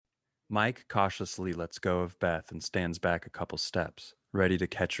Mike cautiously lets go of Beth and stands back a couple steps, ready to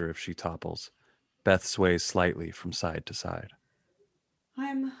catch her if she topples. Beth sways slightly from side to side.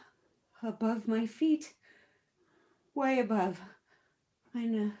 I'm above my feet. Way above. I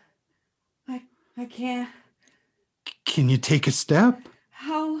know. I can't. Can you take a step?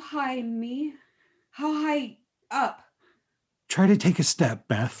 How high, me? How high up? Try to take a step,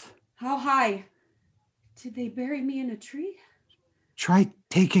 Beth. How high? Did they bury me in a tree? Try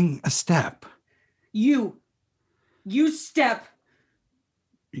taking a step. You step.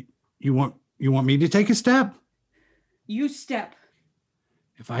 You want me to take a step? You step.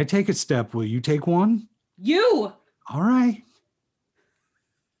 If I take a step, will you take one? You! All right.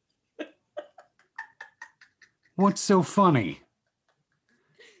 What's so funny?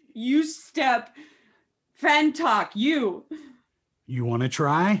 You step. Fan talk, you. You want to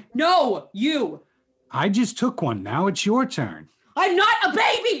try? No, you. I just took one. Now it's your turn. I'm not a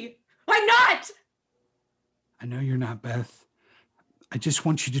baby! I'm not! I know you're not, Beth. I just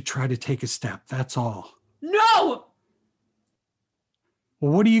want you to try to take a step. That's all. No!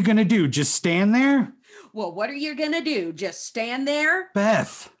 Well, what are you going to do? Just stand there? Well, what are you gonna do? Just stand there?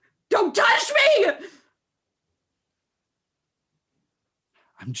 Beth! Don't touch me!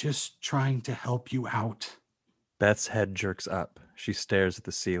 I'm just trying to help you out. Beth's head jerks up. She stares at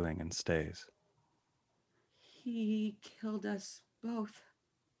the ceiling and stays. He killed us both.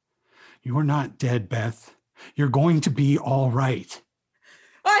 You're not dead, Beth. You're going to be all right.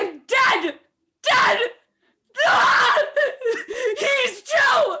 I'm dead! Dead! Ah! He's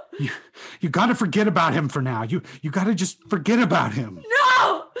too! You got to forget about him for now. You got to just forget about him.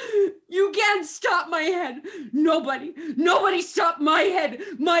 No! You can't stop my head. Nobody stop my head.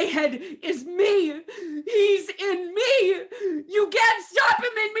 My head is me. He's in me. You can't stop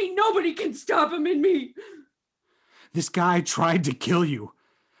him in me. Nobody can stop him in me. This guy tried to kill you.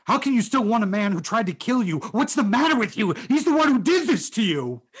 How can you still want a man who tried to kill you? What's the matter with you? He's the one who did this to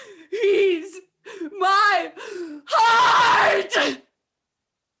you. He's my heart!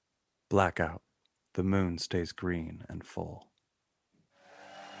 Blackout. The moon stays green and full.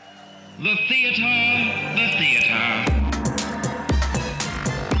 The theater, the theater.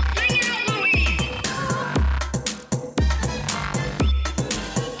 Sing out, Louis!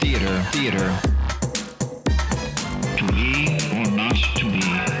 Theater, theater. To be or not to be.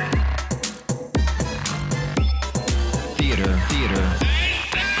 Theater, theater.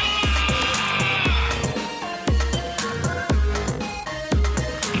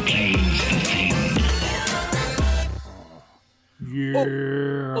 The play's the thing. Yeah.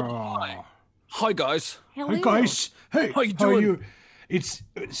 Hi, guys. Hi, guys. Hey, How you are doing? you? It's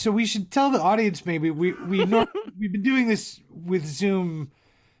so we should tell the audience maybe we've been doing this with Zoom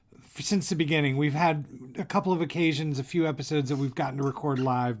since the beginning. We've had a couple of occasions, a few episodes that we've gotten to record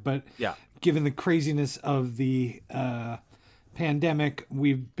live, but Yeah. given the craziness of the pandemic,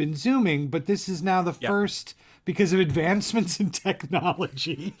 we've been Zooming. But this is now the first, because of advancements in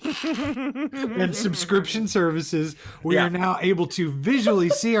technology and subscription services, we are now able to visually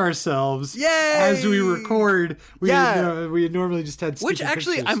see ourselves as we record. We had normally just had Which stupid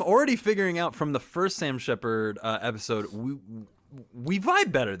actually, pictures. I'm already figuring out from the first Sam Shepard episode, we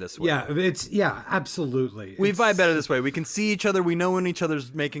vibe better this way. Yeah, absolutely. We vibe better this way. We can see each other. We know when each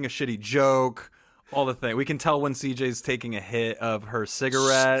other's making a shitty joke. All the thing. We can tell when CJ's taking a hit of her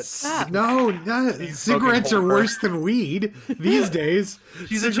cigarettes. No, cigarettes are worse than weed these days.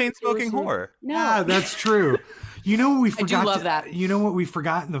 She's a chain-smoking whore. No. Yeah, that's true. You know what we forgot? love that. You know what we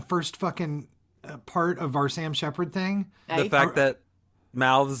forgot in the first fucking part of our Sam Shepard thing? The fact that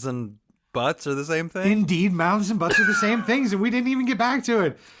mouths and butts are the same thing? Indeed, mouths and butts are the same things, and we didn't even get back to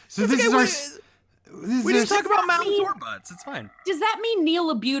it. So this is our. We didn't talk about mouths or butts. It's fine. Does that mean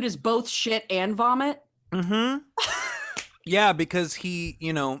Neil Abute is both shit and vomit? Mm-hmm. Yeah, because he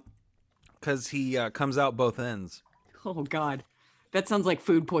comes out both ends. Oh, God. That sounds like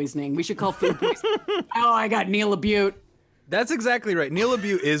food poisoning. We should call food poisoning. Oh, I got Neil Abute. That's exactly right. Neil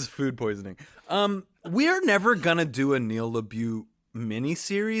Abute is food poisoning. We are never gonna do a Neil Abute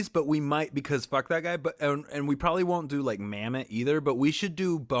mini-series, but we might, because fuck that guy. But and we probably won't do like Mammoth either. But we should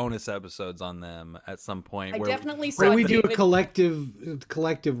do bonus episodes on them at some point. I where definitely saw Where we do a David-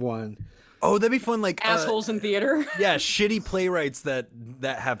 collective one. Oh, that'd be fun. Like assholes in theater. Yeah, shitty playwrights that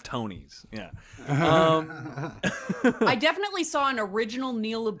have Tonys. Yeah. I definitely saw an original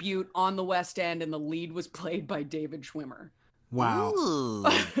Neil Abute on the West End, and the lead was played by David Schwimmer. Wow.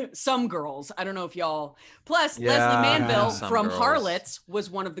 Some girls. I don't know if y'all. Plus, Yeah, Leslie Manville some from girls. Harlots was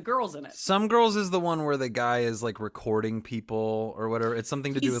one of the girls in it. Some Girls is the one where the guy is like recording people or whatever. It's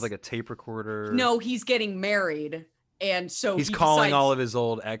something to do with like a tape recorder. No, he's getting married, And so He's he calling decides- all of his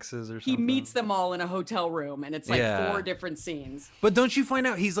old exes or He something. meets them all in a hotel room, and it's like Yeah. 4 different scenes. But don't you find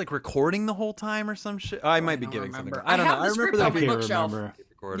out he's like recording the whole time or some shit? I might be don't giving something. remember. I don't know. have the I remember script there on my being can't bookshelf. remember.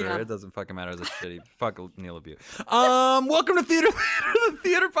 recorder. Yeah. It doesn't fucking matter. It's a shitty. Fuck Neil Abute. Welcome to Theater Theater, the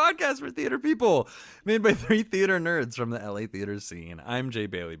theater podcast for theater people, made by 3 theater nerds from the LA theater scene. I'm Jay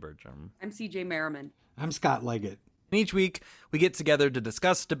Bailey Bertram. I'm CJ Merriman. I'm Scott Leggett. And each week we get together to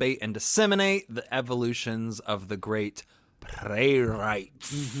discuss, debate, and disseminate the evolutions of the great playwright.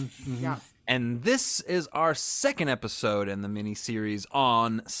 Yeah. And this is our second episode in the mini-series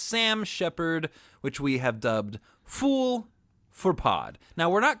on Sam Shepard, which we have dubbed Fool for Pod. Now,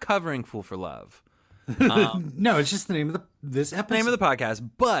 we're not covering Fool for Love, No, it's just the name of this episode. name of the podcast,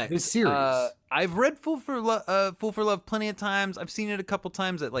 but This series. I've read Fool for Love plenty of times. I've seen it a couple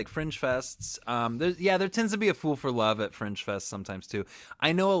times at like Fringe Fests. There tends to be a Fool for Love at Fringe Fest sometimes too.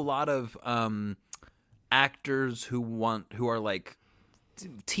 I know a lot of actors who are like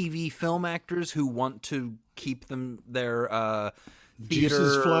TV film actors who want to keep their theater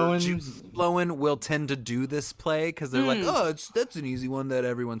Juices flowing. will tend to do this play because they're like, oh, that's an easy one that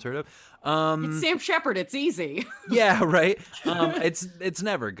everyone's heard of. It's Sam Shepard. It's easy. Yeah, right. It's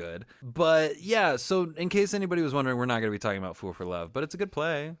never good, but yeah. So in case anybody was wondering, we're not going to be talking about Fool for Love, but it's a good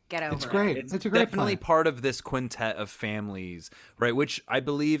play. Get over It's it. great. It's a great Definitely play. part of this quintet of families, right? Which I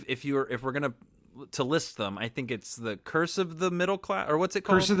believe if we're gonna to list them, I think it's the Curse of the Middle Class, or what's it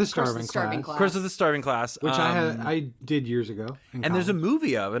called? Curse of the Curse of Starving the Starving Class, Class. Curse of the Starving Class, which I did years ago. and there's a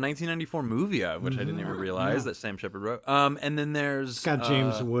movie of a 1994 movie of which I didn't even realize that Sam Shepard wrote. And then there's It's got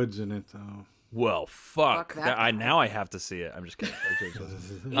James Woods in it though. well, fuck, Fuck that now I have to see it. I'm just kidding.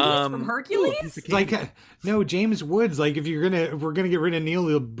 He's from Hercules? Like no, James Woods. Like if we're gonna get rid of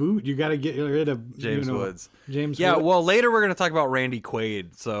Neil Boot, you got to get rid of James Woods. James. Yeah, Woods. well, later we're going to talk about Randy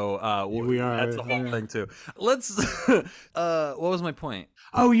Quaid, so We are, that's the whole yeah. thing too. Let's. What was my point?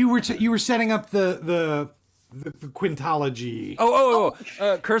 Oh, you were setting up the quintology.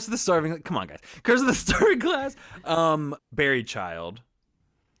 Curse of the Starving. Come on, guys. Curse of the Starving Class. Buried Child,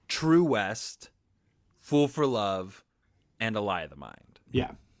 True West, Fool for Love, and A Lie of the Mind.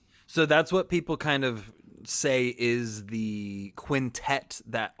 Yeah. So that's what people kind of say is the quintet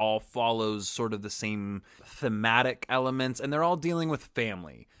that all follows sort of the same thematic elements, and they're all dealing with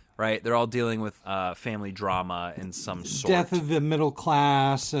family, right? They're all dealing with family drama in some sort. Death of the middle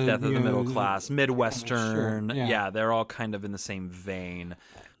class. Death of the middle class, Midwestern. Sure, yeah. They're all kind of in the same vein.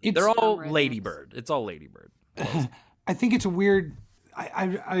 It's- They're all Some Ladybird. It's all Ladybird. I think it's a weird.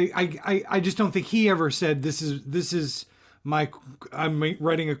 I just don't think he ever said this is I'm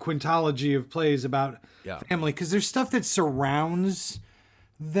writing a quintology of plays about family, because there's stuff that surrounds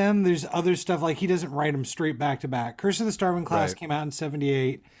them. There's other stuff, like he doesn't write them straight back to back. Curse of the Starving Class Right. came out in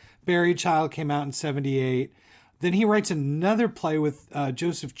 78. Buried Child came out in 78. Then he writes another play with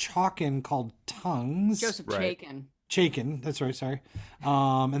Joseph Chalkin called Tongues. Joseph Right. Chaikin. Chaikin, that's right, sorry.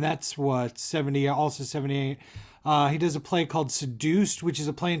 And that's what, 70, also 78. He does a play called Seduced, which is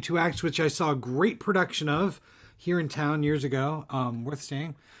a play in 2 acts, which I saw a great production of here in town years ago. Worth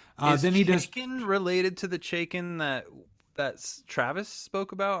seeing. Is Then he does. Chaikin related to the Chaikin that Travis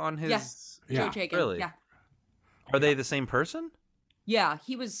spoke about on his? Yes. Yeah. Joe Chaikin. Really? Yeah. Are they the same person? Yeah,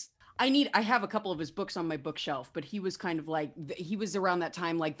 he was. I have a couple of his books on my bookshelf, but he was kind of like, he was around that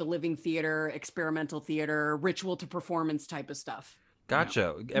time, like the living theater, experimental theater, ritual to performance type of stuff.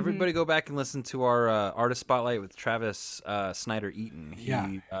 Gotcha. Everybody go back and listen to our artist spotlight with Travis Snyder Eaton. He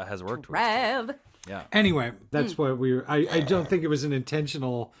has worked with. Rev. Yeah. Anyway, that's what we were. I don't think it was an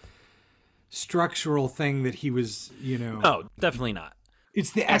intentional structural thing that he was, No, definitely not.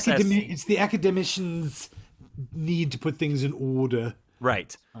 It's the SSC. it's the academicians' need to put things in order.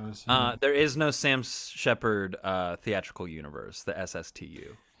 Right. There is no Sam Shepard theatrical universe, the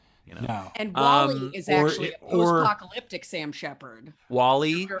SSTU. No. And Wally is actually or- post-apocalyptic Sam Shepard.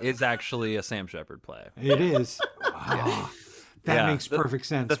 Wally is actually a Sam Shepard play. It is. Ah, that Yeah. makes perfect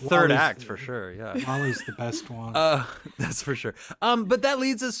sense. The third Wally's- act for sure. Yeah. Wally's the best one. That's for sure. But that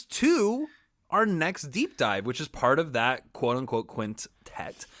leads us to our next deep dive, which is part of that quote unquote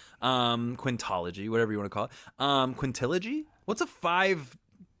quintet, quintology, whatever you want to call it. Quintilogy? What's 5?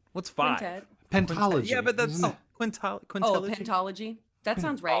 Quintet. Pentology. Yeah, but that's isn't it? Oh, a quintilogy. pentology. That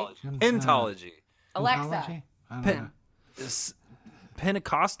sounds right. Pentology. Alexa. Pentology? I don't Pen- know.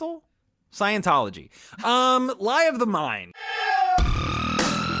 Pentecostal? Scientology. Lie of the Mind.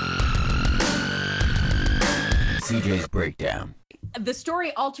 CJ's Breakdown. The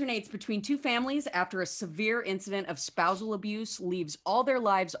story alternates between 2 families after a severe incident of spousal abuse leaves all their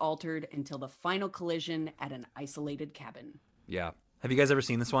lives altered until the final collision at an isolated cabin. Yeah. Have you guys ever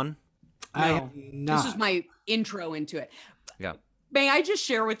seen this one? I No. have not. This was my intro into it. Yeah. May I just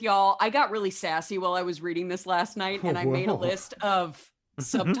share with y'all? I got really sassy while I was reading this last night, and I made a Whoa. list of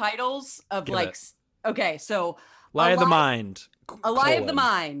subtitles of Give like, it. okay, so Lie of the mind. A Lie of the colon.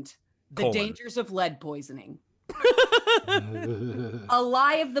 Mind, The Colon. Dangers of Lead Poisoning. A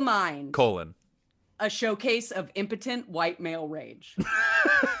Lie of the Mind, Colon. A Showcase of Impotent White Male Rage.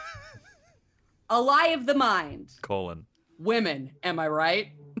 A Lie of the Mind, Colon. Women, am I right?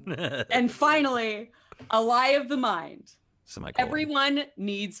 And finally, A Lie of the Mind, Semicolon. Everyone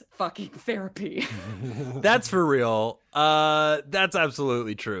needs fucking therapy. That's for real. That's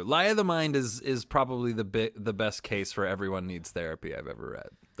absolutely true. Lie of the Mind is probably the best case for everyone needs therapy I've ever read.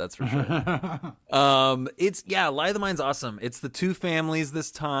 That's for sure. Lie of the Mind's awesome. It's the two families this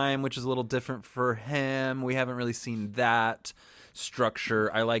time, which is a little different for him. We haven't really seen that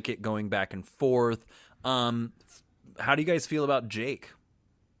structure. I like it going back and forth. How do you guys feel about Jake?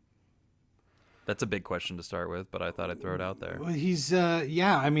 That's a big question to start with, but I thought I'd throw it out there. Well, he's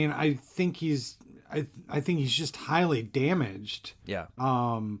I mean, I think he's just highly damaged. Yeah.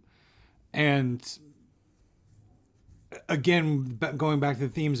 And again, going back to the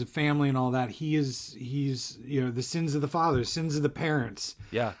themes of family and all that, he's the sins of the father, sins of the parents.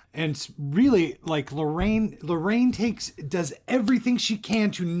 Yeah. And it's really like Lorraine does everything she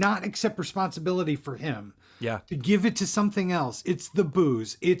can to not accept responsibility for him. Yeah. To give it to something else. It's the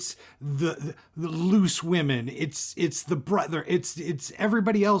booze. It's the loose women. It's the brother. It's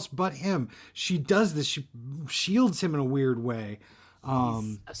everybody else but him. She does this. She shields him in a weird way. He's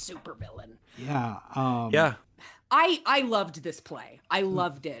a supervillain. Yeah. Yeah. I loved this play. I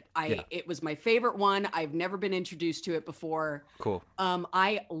loved it. It was my favorite one. I've never been introduced to it before. Cool.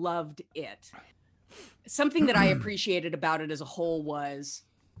 I loved it. Something that I appreciated about it as a whole was,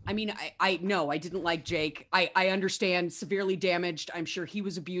 I mean, I know I didn't like Jake. I understand severely damaged. I'm sure he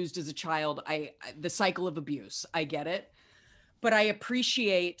was abused as a child. The cycle of abuse. I get it. But I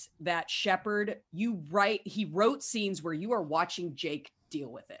appreciate that Shepard, he wrote scenes where you are watching Jake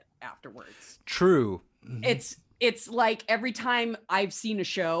deal with it afterwards. True. It's like every time I've seen a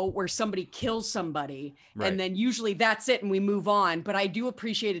show where somebody kills somebody, Right. and then usually that's it and we move on. But I do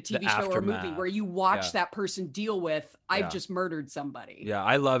appreciate a TV show or a movie aftermath. where you watch Yeah. that person deal with, I've Yeah. just murdered somebody. Yeah,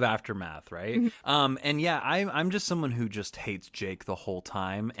 I love aftermath, right? And yeah, I'm just someone who just hates Jake the whole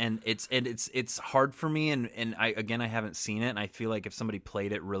time, and it's hard for me. And I haven't seen it, and I feel like if somebody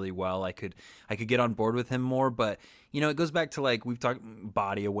played it really well, I could get on board with him more. But it goes back to like we've talked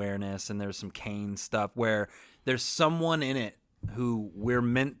body awareness, and there's some Kane stuff where there's someone in it who we're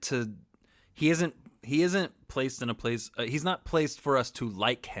meant to. He isn't placed in a place. He's not placed for us to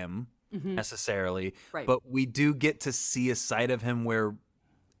like him. Necessarily, Right. but we do get to see a side of him where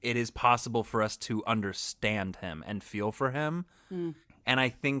it is possible for us to understand him and feel for him. And I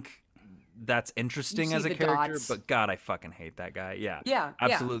think that's interesting see as a the character, dots. but God, I fucking hate that guy. Yeah. Yeah,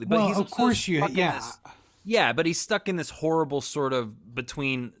 Absolutely. Well, But he's of also course you, stuck in yeah. this- yeah, but he's stuck in this horrible sort of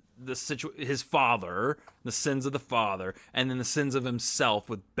between his father, the sins of the father, and then the sins of himself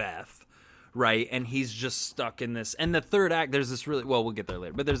with Beth. Right, and he's just stuck in this. And the third act, there's this really we'll get there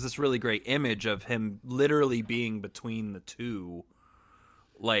later, but there's this really great image of him literally being between the two,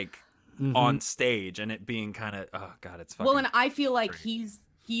 like on stage, and it being kind of it's fucking. Well, and I feel like great.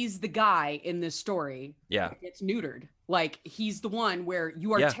 he's the guy in this story Yeah. that gets neutered. Like he's the one where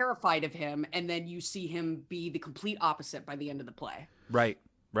you are Yeah. terrified of him, and then you see him be the complete opposite by the end of the play. Right.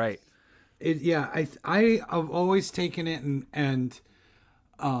 I have always taken it and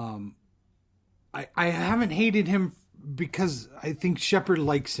I haven't hated him because I think Shepard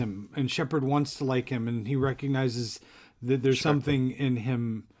likes him and Shepard wants to like him, and he recognizes that there's something in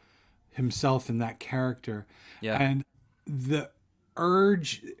himself in that character. Yeah. And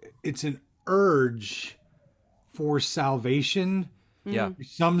it's an urge for salvation, Yeah.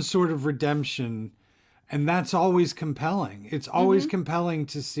 some sort of redemption, and that's always compelling. It's always compelling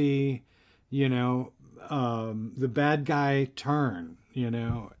to see, the bad guy turn,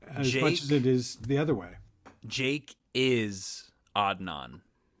 as much as it is the other way. Jake is Adnan.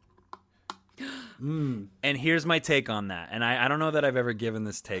 And here's my take on that. And I don't know that I've ever given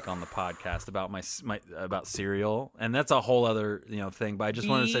this take on the podcast about my about Serial, and that's a whole other thing. But I just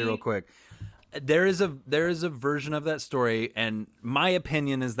wanted to say real quick, there is a version of that story, and my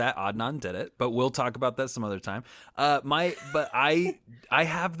opinion is that Adnan did it. But we'll talk about that some other time. I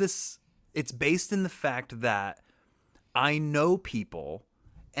have this. It's based in the fact that I know people.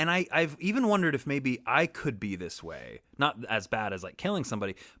 And I've even wondered if maybe I could be this way. Not as bad as like killing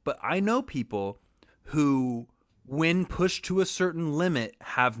somebody, but I know people who, when pushed to a certain limit,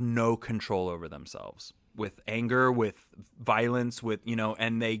 have no control over themselves with anger, with violence, with,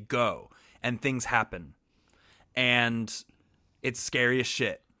 and they go. and things happen, and it's scary as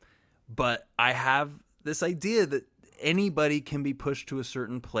shit. But I have this idea that anybody can be pushed to a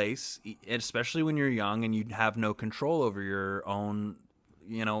certain place, especially when you're young and you have no control over your own,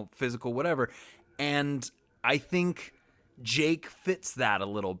 physical whatever. And I think Jake fits that a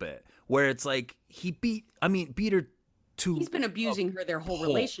little bit, where it's like he beat her to... He's been abusing her their whole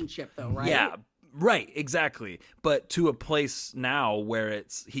relationship, though, right? Yeah, right, exactly. But to a place now where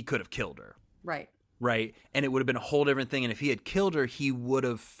he could have killed her. Right. Right? And it would have been a whole different thing. And if he had killed her, he would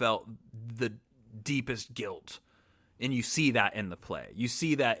have felt the deepest guilt. And you see that in the play. You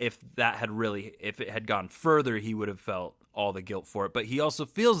see that if it had gone further, he would have felt all the guilt for it. But he also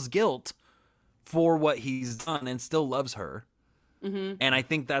feels guilt for what he's done and still loves her. Mm-hmm. And I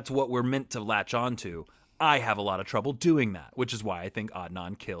think that's what we're meant to latch onto. I have a lot of trouble doing that, which is why I think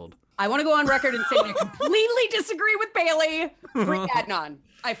Adnan killed. I want to go on record and say I completely disagree with Bailey. Free Adnan.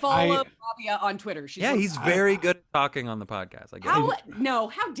 I follow Rabia on Twitter. He's very good at talking on the podcast. I guess.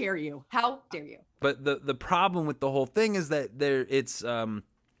 How dare you? How dare you? But the problem with the whole thing is that it's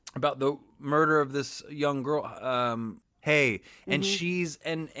about the murder of this young girl, and she's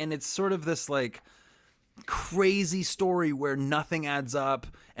and it's sort of this like crazy story where nothing adds up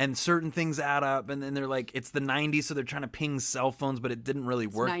and certain things add up, and then they're like, it's the 90s, so they're trying to ping cell phones, but it didn't really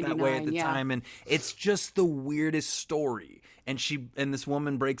work that way at the time, and it's just the weirdest story. And this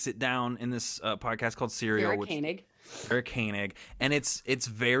woman breaks it down in this podcast called Serial. Eric Koenig, and it's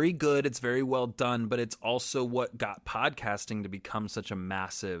very good. It's very well done, but it's also what got podcasting to become such a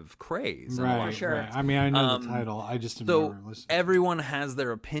massive craze. Right, sure. Right. I mean, I know the title. I just have never listened. Everyone has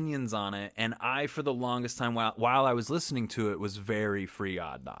their opinions on it, and I, for the longest time, while I was listening to it, was very free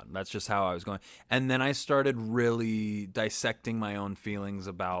Adnan. That's just how I was going. And then I started really dissecting my own feelings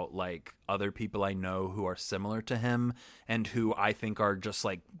about like other people I know who are similar to him and who I think are just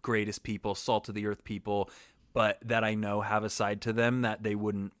like greatest people, salt of the earth people, but that I know have a side to them that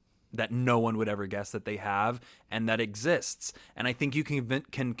no one would ever guess that they have, and that exists. And I think you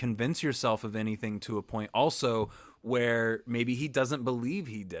can convince yourself of anything to a point also where maybe he doesn't believe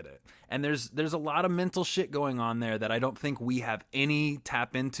he did it. And there's a lot of mental shit going on there that I don't think we have any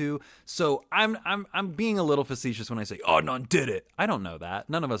tap into. So I'm being a little facetious when I say, oh, none did it. I don't know that.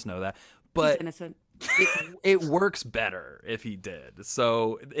 None of us know that. But he's innocent. it works better if he did.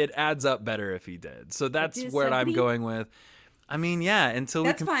 So it adds up better if he did. So that's where I'm going with. I mean, yeah, until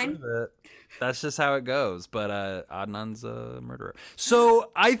we can prove it, that's just how it goes. But Adnan's a murderer.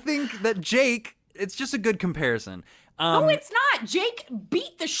 So I think that Jake, it's just a good comparison. No, it's not. Jake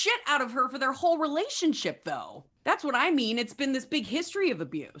beat the shit out of her for their whole relationship, though. That's what I mean. It's been this big history of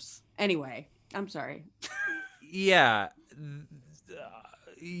abuse. Anyway, I'm sorry. Yeah.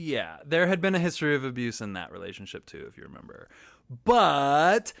 Yeah, there had been a history of abuse in that relationship too, if you remember.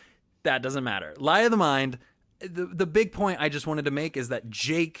 But that doesn't matter. Lie of the mind. The big point I just wanted to make is that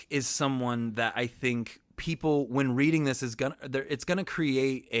Jake is someone that I think people, when reading this, it's gonna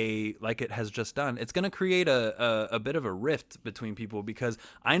create like it has just done. It's gonna create a bit of a rift between people, because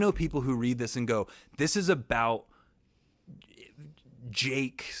I know people who read this and go, "This is about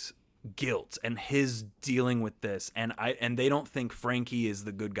Jake's guilt and his dealing with this," and they don't think Frankie is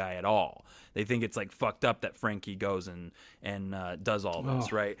the good guy at all. They think it's like fucked up that Frankie goes and does all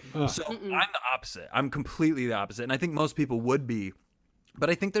this, right? So I'm the opposite. I'm completely the opposite, and I think most people would be. But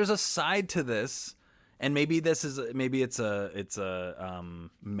I think there's a side to this, and maybe it's a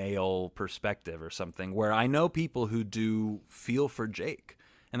male perspective or something, where I know people who do feel for Jake,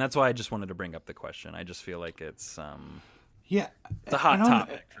 and that's why I just wanted to bring up the question. I just feel like it's a hot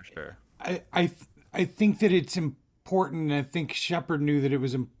topic for sure. I think that it's important. I think Shepard knew that it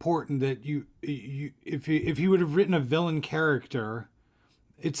was important that if he would have written a villain character,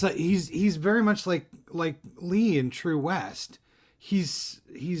 it's like he's very much like Lee in True West. He's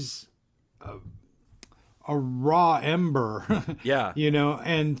a raw ember. Yeah.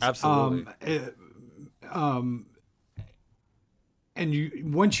 And absolutely. And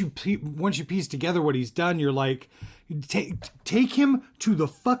once you piece together what he's done, you're like, take him to the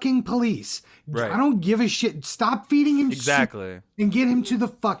fucking police. Right. I don't give a shit. Stop feeding him exactly soup and get him to the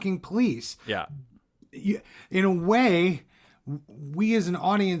fucking police. Yeah. In a way, we as an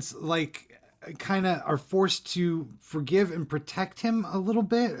audience kind of are forced to forgive and protect him a little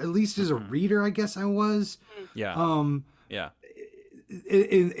bit. At least as a reader, I guess I was. Yeah. Yeah.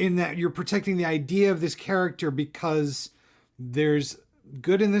 In that you're protecting the idea of this character because there's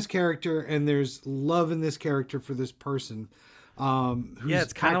good in this character and there's love in this character for this person.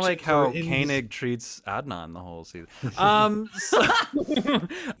 It's kind of like how Koenig treats Adnan the whole season. So,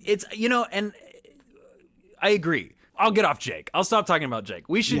 it's, and I agree. I'll get off Jake. I'll stop talking about Jake.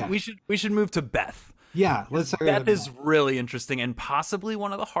 We should Yeah. we should move to Beth. Yeah, let's talk Beth about is really interesting and possibly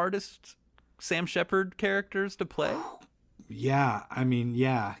one of the hardest Sam Shepard characters to play. Yeah, I mean,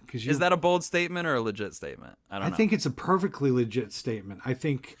 yeah, because Is that a bold statement or a legit statement? I don't know. I think it's a perfectly legit statement. I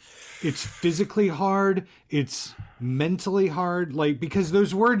think it's physically hard, it's mentally hard, like because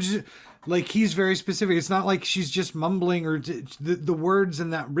those words, like he's very specific. It's not like she's just mumbling or the words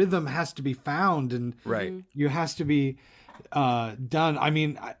and that rhythm has to be found and right. you has to be done. I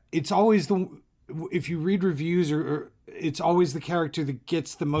mean, it's always if you read reviews or it's always the character that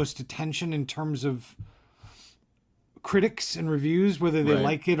gets the most attention in terms of critics and reviews, whether they Right.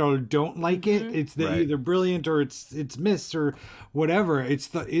 like it or don't like it. It's Right. either brilliant or it's missed or whatever. It's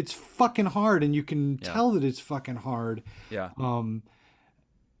fucking hard, and you can tell that it's fucking hard. Yeah.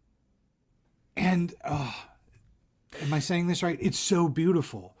 And am I saying this right? It's so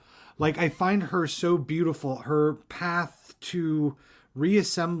beautiful. Like I find her so beautiful. Her path to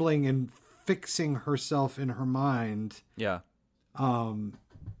reassembling and fixing herself in her mind Yeah.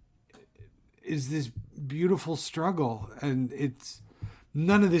 is this beautiful struggle, and it's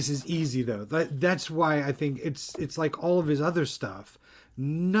none of this is easy though. That's why I think it's like all of his other stuff.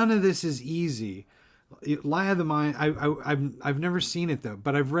 None of this is easy. Lie of the Mind. I've never seen it though,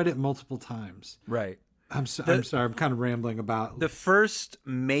 but I've read it multiple times. Right. I'm sorry. I'm kind of rambling about The first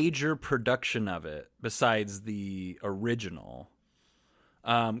major production of it, besides the original,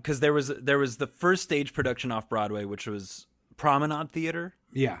 because there was the first stage production off Broadway, which was Promenade Theater,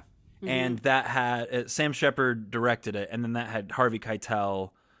 yeah. and that had Sam Shepard directed it, and then that had Harvey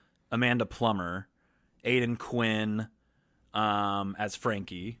Keitel, Amanda Plummer, Aidan Quinn as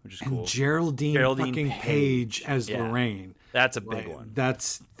Frankie, which is cool. And Geraldine fucking Page as Yeah. Lorraine. That's a big one.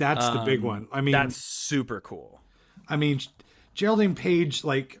 That's the big one. I mean, That's super cool. I mean, Geraldine Page,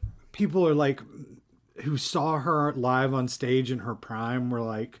 like people are like who saw her live on stage in her prime were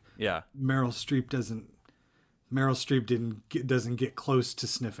like, Yeah. Meryl Streep doesn't get close to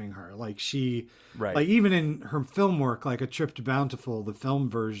sniffing her. Like she, Right. like even in her film work, like A Trip to Bountiful, the film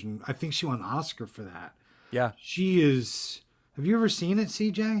version, I think she won an Oscar for that. Yeah. She is. Have you ever seen it,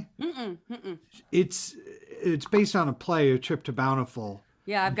 CJ? It's based on a play, A Trip to Bountiful,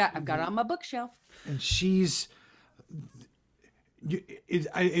 Yeah, I've got it on my bookshelf. and she's.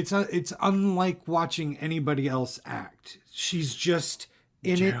 It's unlike watching anybody else act. She's just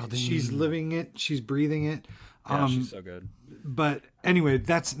in it. She's living it. She's breathing it. Yeah, she's so good. But anyway,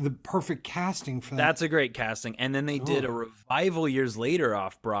 that's the perfect casting for that. That's a great casting. And then they did a revival years later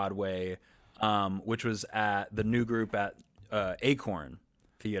off Broadway, which was at the new group at Acorn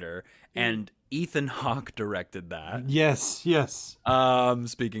Theater. And Ethan Hawke directed that. Yes.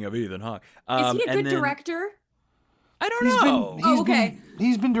 Speaking of Ethan Hawke. Is he a and good then- director? I don't know. Okay.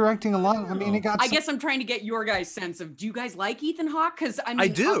 He's been directing a lot. I mean, it got. I guess I'm trying to get your guys' sense of, do you guys like Ethan Hawke? Because I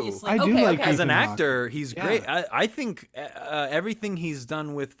mean, do. obviously- I do okay, like okay. As an Ethan Hawke. actor, he's Yeah. great. I think everything he's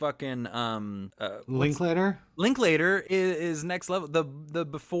done with fucking Linklater. Linklater is next level. The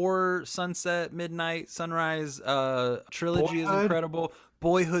Before Sunset, Midnight, Sunrise trilogy is Boyhood. incredible.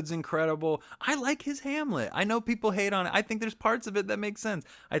 Boyhood's incredible. I like his Hamlet. I know people hate on it. I think there's parts of it that make sense.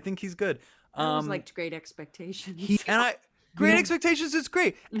 I think he's good. I always liked Great Expectations. Great Expectations is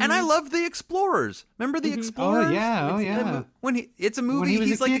great, and I love The Explorers. Remember The Explorers? Oh yeah. It's a When movie. he was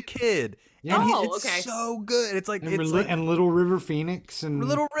He's a like a kid. Yeah. And Oh, it's okay. so good. It's like And Little River Phoenix and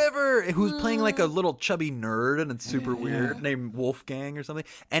Little River, who's playing like a little chubby nerd, and it's super weird, named Wolfgang or something.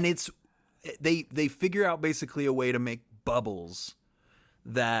 And they figure out basically a way to make bubbles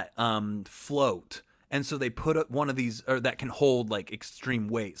that float. And so they put up one of these, or that can hold like extreme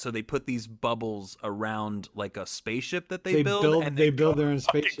weight. So they put these bubbles around like a spaceship that they build, and they build their own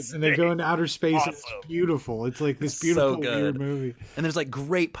spaceship and they go into outer space. It's beautiful. It's like this beautiful weird movie. And there's like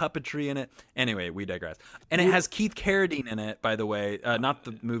great puppetry in it. Anyway, we digress. And it has Keith Carradine in it, by the way. Not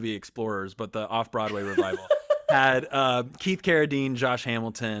the movie Explorers, but the off-Broadway revival. Had Keith Carradine, Josh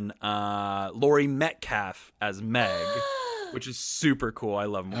Hamilton, Laurie Metcalf as Meg, which is super cool. I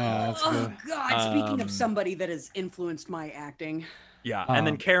love him. That's Oh good. God! Speaking of somebody that has influenced my acting, Yeah, and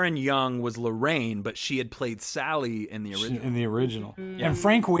then Karen Young was Lorraine, but she had played Sally in the original. In the original. And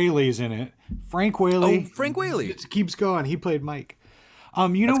Frank Whaley's in it. Frank Whaley. Oh, Frank Whaley. It keeps going. He played Mike.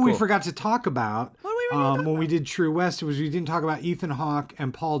 You know what we cool. forgot to talk about when we did True West was we didn't talk about Ethan Hawke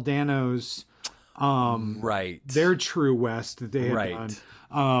and Paul Dano's Right. their True West that they had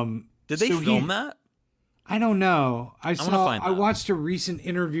done. Did they film that? I don't know. I find that. watched a recent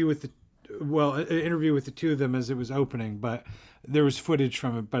interview with an interview with the two of them as it was opening, but there was footage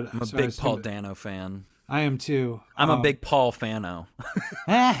from it. But I'm a big Paul Dano fan. I am too. I'm a big Paul fano.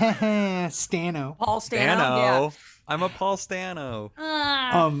 Stano. Paul Stano. Dano. Yeah. I'm a Paul Stano.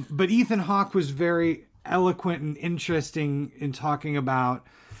 But Ethan Hawke was very eloquent and interesting in talking about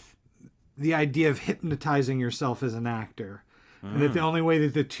the idea of hypnotizing yourself as an actor. And that the only way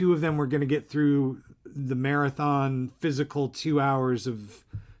that the two of them were going to get through the marathon physical 2 hours of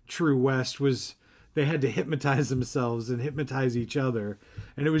True West was they had to hypnotize themselves and hypnotize each other.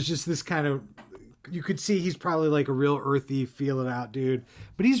 And it was just this kind of, you could see he's probably like a real earthy, feel it out dude.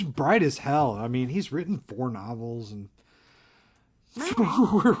 But he's bright as hell. I mean, he's written 4 novels and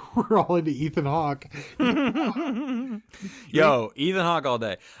we're all into Ethan Hawke. Yo, Ethan Hawke all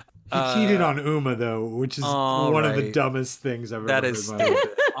day. He cheated on Uma, though, which is one of the dumbest things I've ever heard. That is in my life.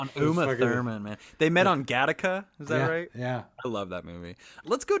 on Uma Thurman, man. They met on Gattaca. Is that right? Yeah. I love that movie.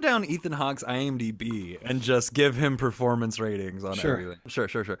 Let's go down Ethan Hawke's IMDb and just give him performance ratings on everything. Sure.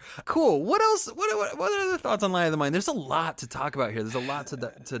 Cool. What else? What are the thoughts on Lie of the Mind? There's a lot to talk about here. There's a lot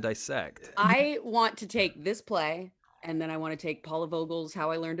to dissect. I want to take this play, and then I want to take Paula Vogel's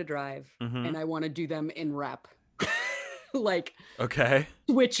How I Learned to Drive, and I want to do them in rep. Like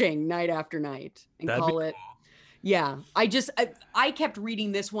switching night after night and That'd call be it. Yeah. I kept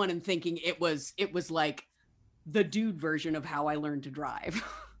reading this one and thinking it was like the dude version of How I Learned to Drive.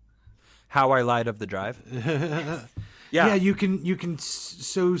 How I Lied of the Drive. Yeah, you can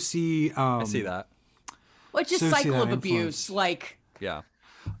so see. I see that. Well, it's just So see cycle that of abuse. influence. Like, Yeah.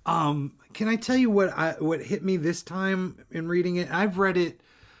 Can I tell you what hit me this time in reading it? I've read it.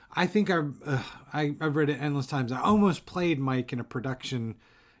 I think I've read it endless times. I almost played Mike in a production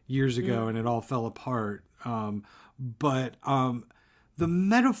years ago, and it all fell apart. But the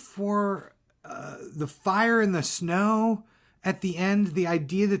metaphor, the fire and the snow at the end, the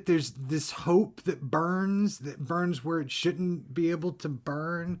idea that there's this hope that burns where it shouldn't be able to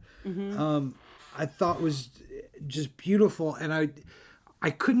burn, I thought was just beautiful. And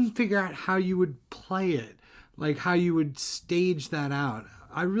I couldn't figure out how you would play it, like how you would stage that out.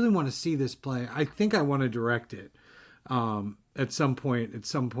 I really want to see this play. I think I want to direct it at some point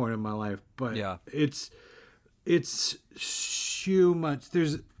in my life. But yeah, it's so much. There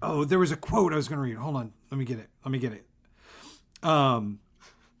was a quote I was going to read. Hold on, let me get it.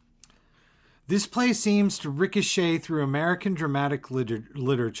 This play seems to ricochet through American dramatic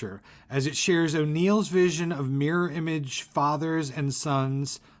literature as it shares O'Neill's vision of mirror image fathers and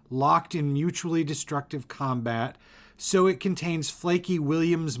sons locked in mutually destructive combat. So it contains flaky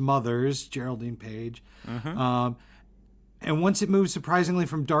Williams mothers, Geraldine Page. And once it moves surprisingly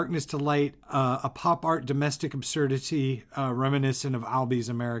from darkness to light, a pop art domestic absurdity reminiscent of Albie's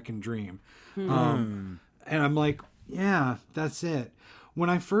American Dream. And I'm like, yeah, that's it.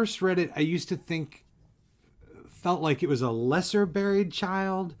 When I first read it, I used to felt like it was a lesser buried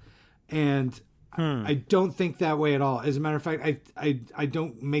child. And I don't think that way at all. As a matter of fact, I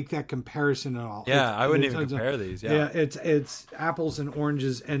don't make that comparison at all. Yeah, I wouldn't even compare these. Yeah, it's apples and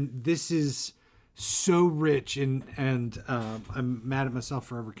oranges, and this is so rich, and I'm mad at myself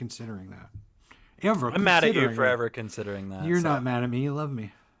for ever considering that. I'm mad at you for ever considering that. You're not mad at me. You love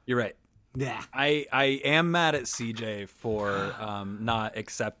me. You're right. Yeah. I am mad at CJ for not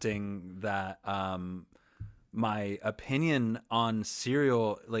accepting that my opinion on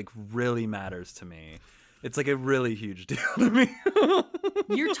Serial like really matters to me. It's like a really huge deal to me.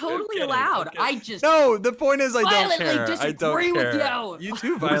 you're totally allowed. No, the point is I don't care. Disagree with you. You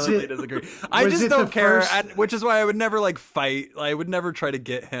too violently disagree. I just don't care, which is why I would never like fight. I would never try to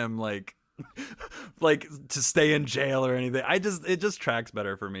get him like to stay in jail or anything. It just tracks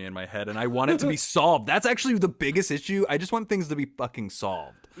better for me in my head, and I want it to be solved. That's actually the biggest issue. I just want things to be fucking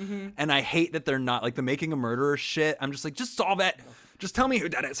solved. And I hate that they're not, like the making a murderer shit. I'm just like, just solve it. Just tell me who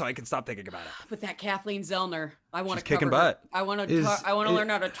did it so I can stop thinking about it. But that Kathleen Zellner, I want to kicking cover her. butt. I want to learn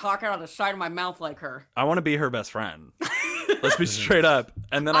how to talk out of the side of my mouth like her. I want to be her best friend. Let's be straight up.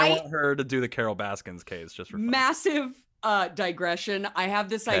 And then I want her to do the Carol Baskins case just for fun. Massive digression. I have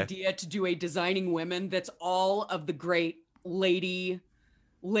this idea to do a Designing Women that's all of the great lady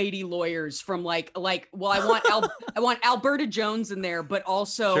lawyers from I want Alberta Jones in there, but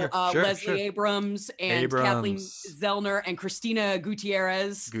also Leslie Abrams and Kathleen Zellner and Christina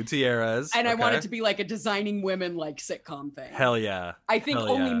Gutierrez. And I want it to be like a Designing Women like sitcom thing. Hell yeah. I think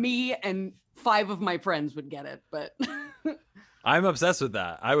only me and 5 of my friends would get it, but I'm obsessed with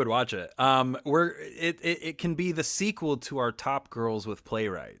that. I would watch it. It can be the sequel to our Top Girls with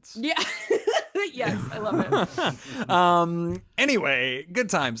Playwrights. Yeah. Yes, I love it. Anyway, good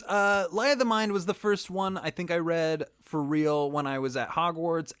times. Lie of the Mind was the first one I think I read for real when I was at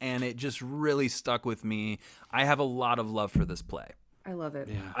Hogwarts, and it just really stuck with me. I have a lot of love for this play. I love it.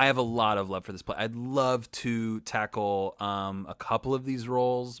 Yeah. I have a lot of love for this play. I'd love to tackle a couple of these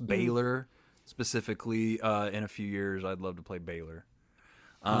roles. Baylor Specifically, in a few years, I'd love to play Baylor.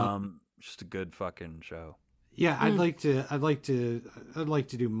 Just a good fucking show. Yeah, I'd like to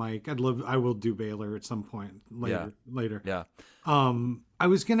do Mike. I will do Baylor at some point later. Yeah. I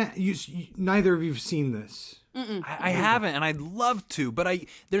was gonna use. Neither of you've seen this. I haven't, and I'd love to, but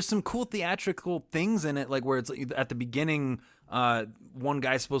there's some cool theatrical things in it, like where it's like, at the beginning, one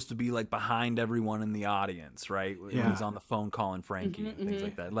guy's supposed to be like behind everyone in the audience, right? When he's on the phone calling Frankie and things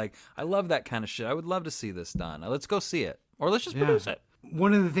like that. Like, I love that kind of shit. I would love to see this done. Let's go see it, or let's just produce it.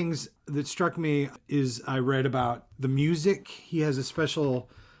 One of the things that struck me is I read about the music. He has a special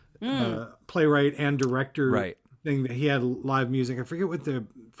playwright and director thing that he had live music. I forget what the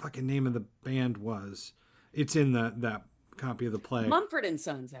fucking name of the band was. It's in that copy of the play. Mumford and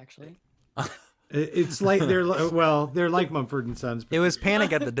Sons, actually. It's like they're like Mumford and Sons. It was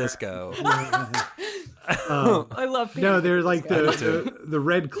Panic at the Disco. I love. No, they're like the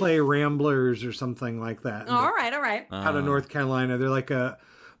Red Clay Ramblers or something like that. All right. Out of North Carolina,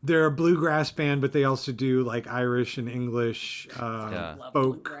 they're a bluegrass band, but they also do like Irish and English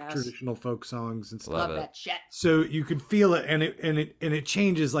traditional folk songs and stuff. Love that shit. So you could feel it, and it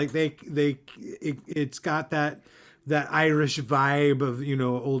changes. Like it's got that Irish vibe of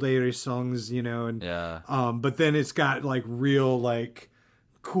old Irish songs, but then it's got like real like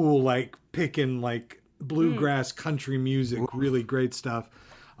cool like picking like bluegrass country music, really great stuff.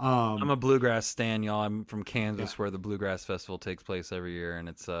 I'm a bluegrass stan, y'all. I'm from Kansas, where the Bluegrass Festival takes place every year, and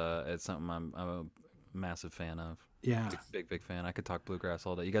it's something I'm a massive fan of. Yeah, big fan. I could talk bluegrass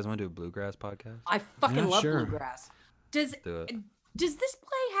all day. You guys want to do a bluegrass podcast? I fucking love bluegrass. Does this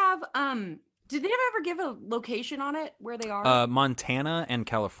play have Did they ever give a location on it where they are? Montana and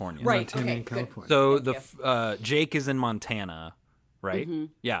California. Right. Montana and California. So Jake is in Montana, right? Mm-hmm.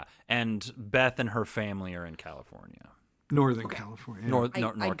 Yeah, and Beth and her family are in California. Northern California.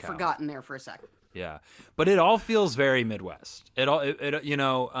 I'd forgotten there for a second. Yeah, but it all feels very Midwest. I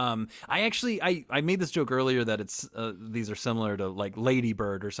made this joke earlier that it's these are similar to like Lady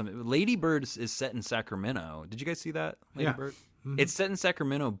Bird or something. Lady Bird is set in Sacramento. Did you guys see that? Lady Bird? Mm-hmm. It's set in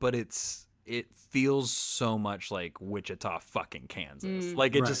Sacramento, but it feels so much like Wichita, fucking Kansas.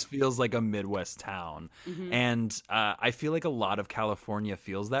 Like it just feels like a Midwest town. Mm-hmm. And I feel like a lot of California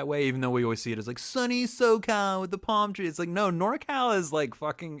feels that way, even though we always see it as like sunny SoCal with the palm trees. It's like, no, NorCal is like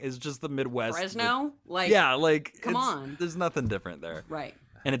is just the Midwest. Fresno? Come on. There's nothing different there. Right.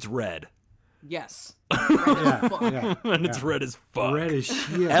 And it's red. Yes. And it's red as fuck. Red as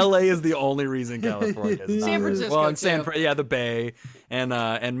shit. LA is the the only California is San Francisco. Well, and the Bay,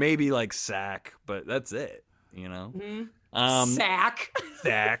 and maybe like Sac, but that's it. You know. Mm-hmm.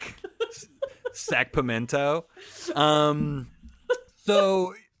 Sac Pimento.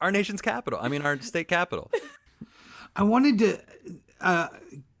 So our nation's capital. I mean, our state capital. I wanted to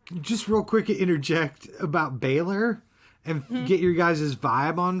just real quick interject about Baylor. And get your guys'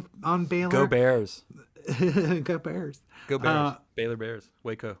 vibe on Baylor. Go Bears. Go Bears. Go Bears. Baylor Bears.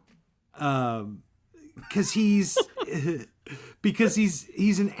 Waco. Because he's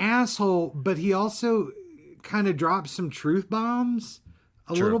an asshole, but he also kind of drops some truth bombs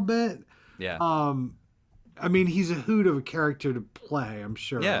a little bit. Yeah. I mean, he's a hoot of a character to play, I'm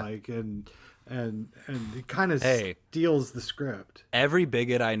sure. Yeah. Like and it kind of steals the script. Every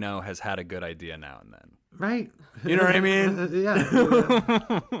bigot I know has had a good idea now and then. Right. You know what I mean?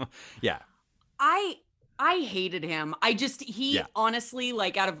 Yeah. Yeah. I hated him. Honestly,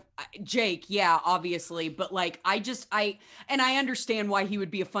 like out of Jake, obviously, but like I understand why he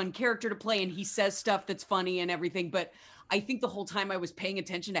would be a fun character to play, and he says stuff that's funny and everything, but I think the whole time I was paying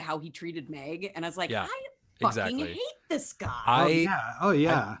attention to how he treated Meg, and I was like, I fucking hate this guy. Oh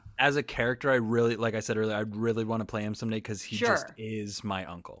yeah. As a character, I really, like I said earlier, I really want to play him someday because he just is my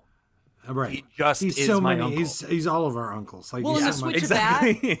uncle. Right. He's my uncle. He's all of our uncles. Like, well, in the switch of that,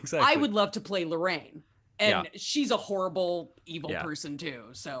 exactly. I would love to play Lorraine. And she's a horrible, evil person too.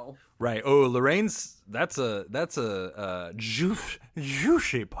 So right. Oh, Lorraine's that's a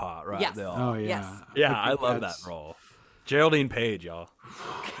juicy part right there. Oh yeah. Yes. Yeah, I love that role. Geraldine Page, y'all.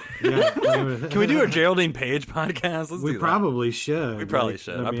 Yeah. Can we do a Geraldine Page podcast? We probably should. We probably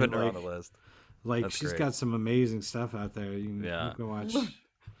should. I'm putting her on the list. Like That's she's great. got some amazing stuff out there. You can watch.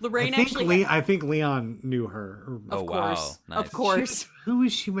 Lorraine I think Leon knew her. Of course. Wow. Nice. Of course. Who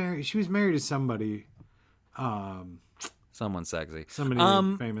was she married? She was married to somebody. Someone sexy.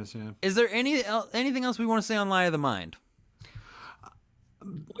 Somebody famous, yeah. Is there anything else we want to say on Lie of the Mind?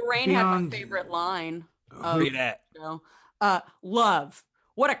 Lorraine had my favorite line. Read that. Love.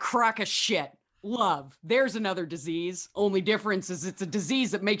 What a crock of shit. Love. There's another disease. Only difference is it's a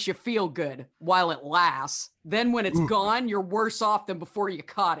disease that makes you feel good while it lasts. Then when it's gone, you're worse off than before you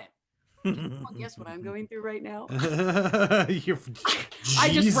caught it. Well, guess what I'm going through right now? I I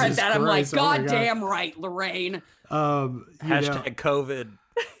just read that. I'm like, God damn right, Lorraine. Hashtag COVID.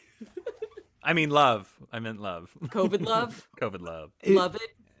 I mean, love. I meant love. COVID love. COVID love. Love it.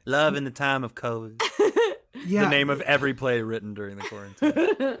 Love in the time of COVID. Yeah, The name of every play written during the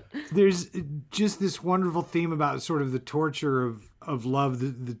quarantine. there's just this wonderful theme about sort of the torture of love,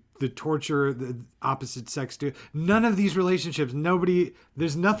 the torture the opposite sex do. None of these relationships,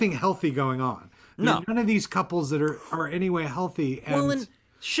 there's nothing healthy going on. No. None of these couples that are anyway healthy. And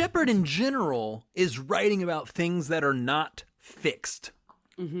Shepard in general is writing about things that are not fixed.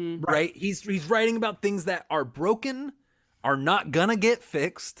 Mm-hmm. Right? He's writing about things that are broken, are not gonna get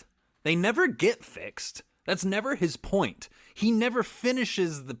fixed. They never get fixed. That's never his point. He never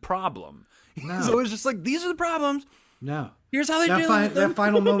finishes the problem. No. He's always just like, these are the problems. no. Here's how they deal with them.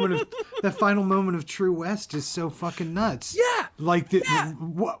 That final moment of True West is so fucking nuts. Yeah. Like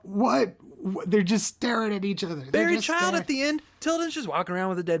what they're just staring at each other. They're Buried just child staring. at the end. Tilden's just walking around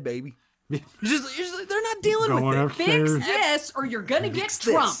with a dead baby. You're just they're not dealing Going with it. upstairs. Fix this, or you're gonna get Fix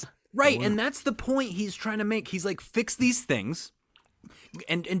Trump. this. Right, and that's the point he's trying to make. He's like, fix these things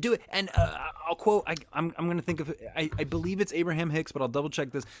and do it. And I'll quote, I'm going to think of it. I believe it's Abraham Hicks, but I'll double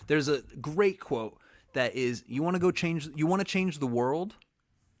check this. There's a great quote that is, you want to change the world?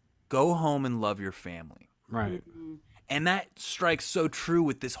 Go home and love your family. Right. And that strikes so true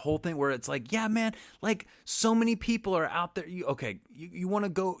with this whole thing where it's like, yeah, man, like so many people are out there. You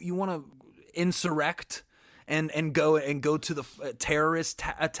want to insurrect and go to the terrorist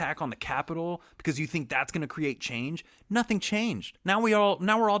attack on the Capitol because you think that's going to create change. Nothing changed. Now we're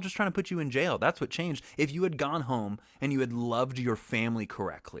all just trying to put you in jail. That's what changed. If you had gone home and you had loved your family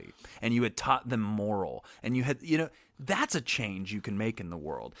correctly and you had taught them moral and you had, that's a change you can make in the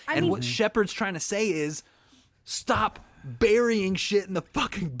world. What Shepard's trying to say is, stop burying shit in the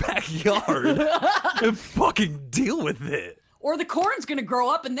fucking backyard and fucking deal with it. Or the corn's gonna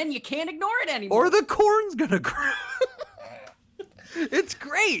grow up and then you can't ignore it anymore. Or the corn's gonna grow. It's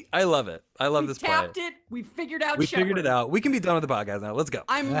great. I love it. I love this play. Tapped it. We figured out. We Shepard. figured it out. We can be done with the podcast now. Let's go.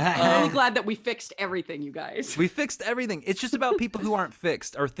 I'm really glad that we fixed everything, you guys. We fixed everything. It's just about people who aren't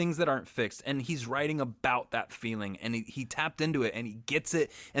fixed or things that aren't fixed. And he's writing about that feeling and he tapped into it and he gets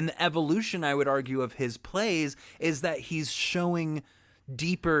it. And the evolution, I would argue, of his plays is that he's showing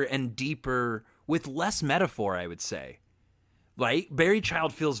deeper and deeper with less metaphor, I would say. Like, Buried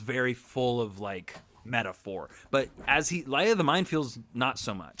Child feels very full of, like, metaphor. But Light of the Mind feels not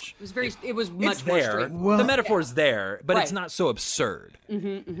so much. It was much It's more there. straight. Well, the metaphor is there, but it's Right. not so absurd.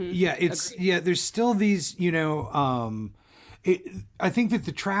 Yeah, there's still these, I think that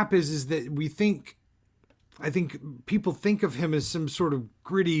the trap is that I think people think of him as some sort of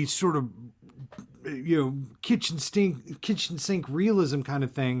gritty sort of kitchen sink realism kind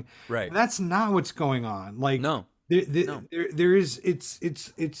of thing. Right. That's not what's going on. Like No. there is it's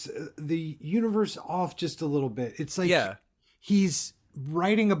the universe off just a little bit. It's like he's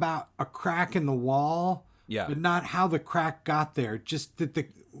writing about a crack in the wall, but not how the crack got there. Just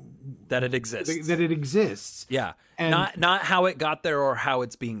that it exists. That it exists. Yeah. And- not how it got there or how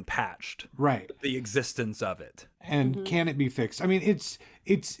it's being patched. Right. The existence of it. And can it be fixed? I mean,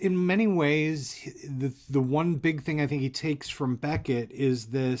 it's in many ways the one big thing I think he takes from Beckett is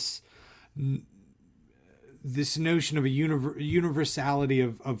this notion of a universality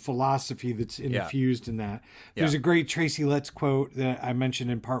of philosophy that's infused in that. There's a great Tracy Letts quote that I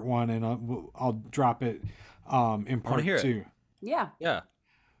mentioned in part 1, and I'll drop it in part 2. Yeah. Yeah.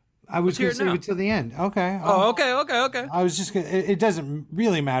 I was going hear to it save now. it till the end. Okay. Oh, okay. I was just gonna. It doesn't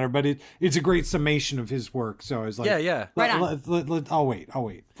really matter, but it's a great summation of his work. So I was like, Yeah. Right on. I'll wait.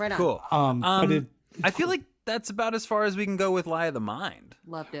 Right on. Cool. But I feel like that's about as far as we can go with Lie of the Mind.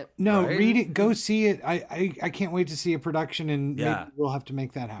 Loved it. no, Right? read it. Go see it. I can't wait to see a production, and Yeah. maybe we'll have to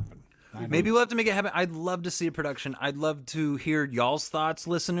make that happen. Maybe we'll have to make it happen. I'd love to see a production. I'd love to hear y'all's thoughts,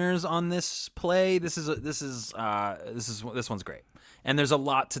 listeners, on this play. This one's great, and there's a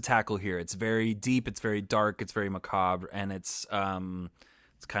lot to tackle here. It's very deep. It's very dark. It's very macabre, and it's kind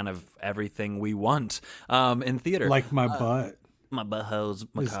of everything we want in theater. Like my butt. My butthole's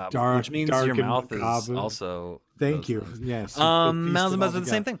macabre, dark- which means dark your and mouth is macabre. also. Thank those you. things. Yes. Mouths and butts are the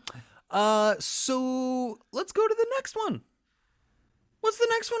same thing. So let's go to the next one. What's the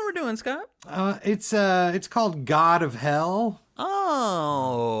next one we're doing, Scott? It's called God of Hell.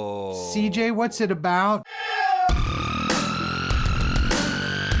 Oh. CJ, what's it about?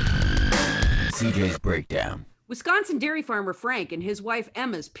 CJ's Breakdown. Wisconsin dairy farmer Frank and his wife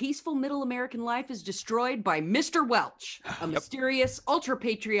Emma's peaceful middle American life is destroyed by Mr. Welch, a mysterious,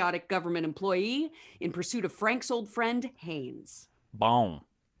 ultra-patriotic government employee in pursuit of Frank's old friend, Haynes. Boom.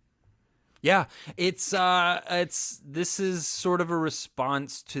 Yeah, it's this is sort of a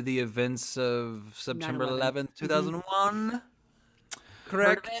response to the events of September 11th, 2001.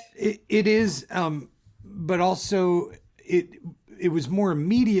 Correct? It is, but also it was more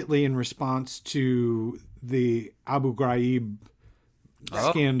immediately in response to the Abu Ghraib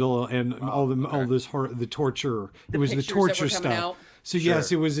scandal and all this the torture. It was the pictures that torture were coming stuff. out. So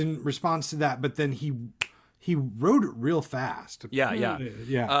yes, it was in response to that. But then he wrote it real fast. Yeah.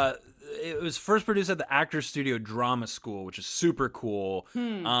 Yeah. It was first produced at the Actors Studio Drama School, which is super cool.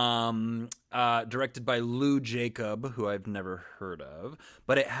 Directed by Lou Jacob, who I've never heard of,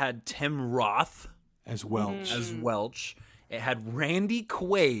 but it had Tim Roth As Welch. as Welch. It had Randy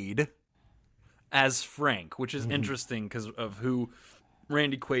Quaid as Frank, which is interesting because of who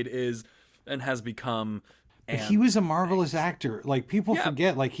Randy Quaid is and has become. But he was a marvelous actor. Like people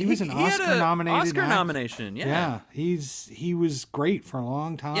forget, like he was an had Oscar a nominated Oscar actor. nomination. Yeah, he was great for a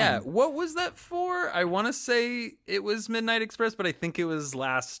long time. Yeah, what was that for? I want to say it was Midnight Express, but I think it was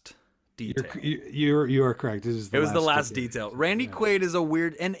Last Detail. You are correct. It was The Last Detail. Randy Quaid is a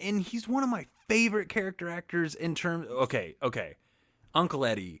weird, and he's one of my favorite character actors in terms. Okay. Uncle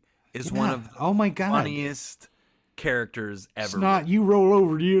Eddie is one of the oh my god funniest characters ever. It's not you roll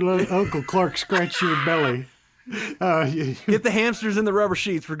over. You let Uncle Clark scratch your belly. Get the hamsters in the rubber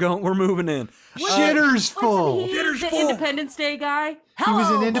sheets. We're moving in. Shitter's full. He the Independence Day guy. He was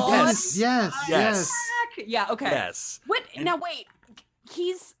an Hello, Independence. boss. Yes. Yeah. Okay. Yes. What? Now wait.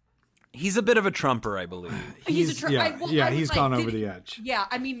 He's a bit of a trumper, I believe. He's a yeah, I was he's like, gone did over he- the edge. Yeah,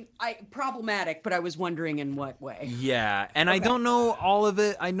 I mean, problematic, but I was wondering in what way. Yeah, and I don't know all of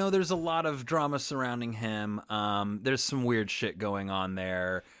it. I know there's a lot of drama surrounding him. There's some weird shit going on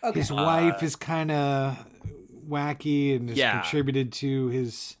there. His wife is kind of wacky and has Yeah. contributed to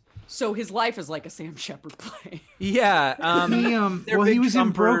his. So his life is like a Sam Shepard play. Yeah, they're Well, big he was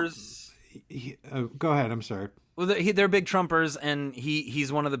in Trumpers. Go ahead. I'm sorry. Well, they're big Trumpers, and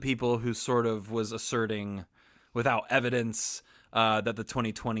he's one of the people who sort of was asserting, without evidence, that the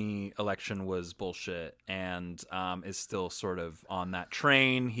 2020 election was bullshit, and is still sort of on that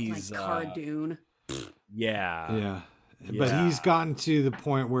train. He's Like Cardoon. yeah. But he's gotten to the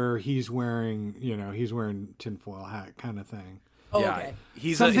point where he's wearing tinfoil hat kind of thing. Oh, Yeah, okay.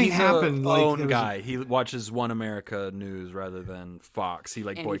 he's Something a happened, like, own there was a- guy. He watches One America News rather than Fox. He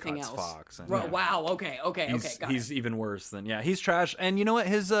Anything boycotts else? Fox. And, Wow. Okay. Got he's it. even worse than he's trash. And you know what?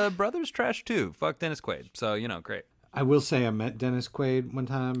 His brother's trash too. Fuck Dennis Quaid. So great. I will say I met Dennis Quaid one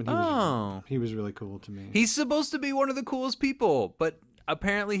time, and Oh. he was really cool to me. He's supposed to be one of the coolest people, but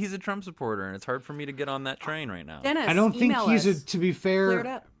apparently he's a Trump supporter, and it's hard for me to get on that train right now. Dennis, I don't think email he's us. to be Clear it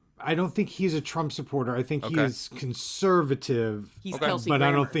fair. up. I don't think he's a Trump supporter. I think he Okay. is conservative. He's Okay. Kelsey but I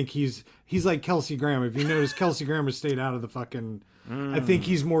Grammer. don't think he's like Kelsey Grammer. If you notice, Kelsey Grammer stayed out of the fucking. I think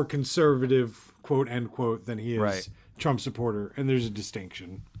he's more conservative, quote unquote, than he is Right. Trump supporter, and there's a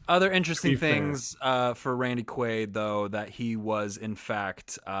distinction. Other interesting Be fair. things for Randy Quaid, though, that he was in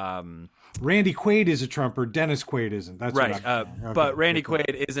fact. Randy Quaid is a Trumper. Dennis Quaid isn't. That's Right, What okay, but Randy good point.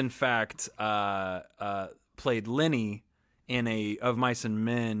 Quaid is in fact played Lenny in a Of Mice and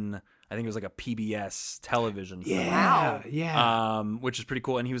Men. I think it was like a PBS television film, Yeah, yeah. which is pretty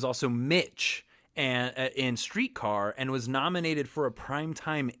cool. And he was also Mitch in Streetcar, and was nominated for a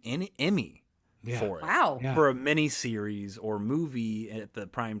primetime Emmy for it. Wow. Yeah. For a miniseries or movie at the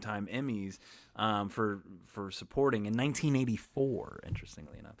primetime Emmys for supporting in 1984,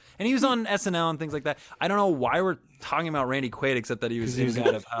 interestingly enough. And he was on SNL and things like that. I don't know why we're talking about Randy Quaid, except that he was in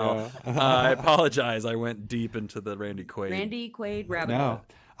God of Hell. I apologize. I went deep into the Randy Quaid. Randy Quaid rabbit No, hole.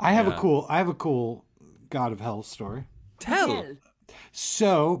 I have a cool God of Hell story. Tell.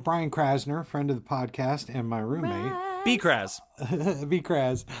 So Brian Krasner, friend of the podcast and my roommate, B. Kraz. B.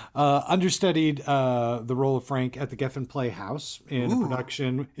 Kraz, understudied the role of Frank at the Geffen Playhouse in a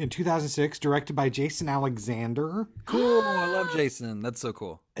production in 2006, directed by Jason Alexander. Cool. I love Jason. That's so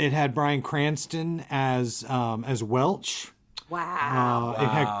cool. It had Bryan Cranston as Welch.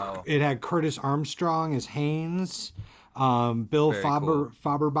 Wow. It had Curtis Armstrong as Haynes. Bill Very cool.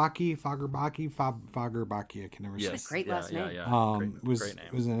 Fagerbaki. I can never say. Yes. great last name. Was great name.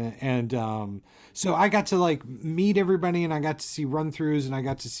 was in it, and so I got to like meet everybody, and I got to see run throughs, and I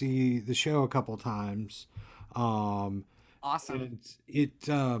got to see the show a couple times. Awesome. And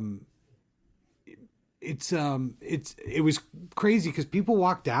it was crazy because people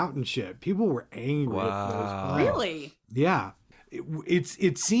walked out and shit. People were angry. At those points. Really? Yeah.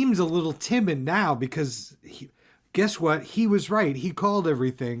 It seems a little timid now because guess what? He was right. He called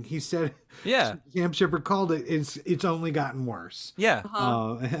everything. He said, Yeah. Sam Shepard called it. It's only gotten worse. Yeah.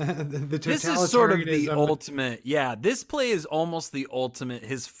 The This is sort of the totalitarianism- ultimate. Yeah, this play is almost the ultimate,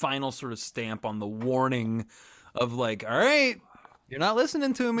 his final sort of stamp on the warning of like, all right, you're not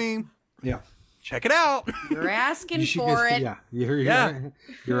listening to me. Yeah. Check it out. You're asking You should for just- it. Yeah. Yeah.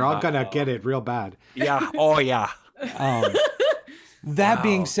 You're all gonna get it real bad. Yeah. Oh, yeah. That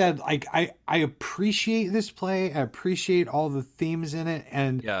being said, like I appreciate this play. I appreciate all the themes in it,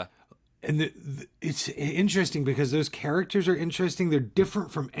 and Yeah. it's interesting because those characters are interesting. They're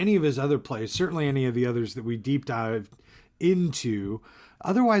different from any of his other plays, certainly any of the others that we deep dived into.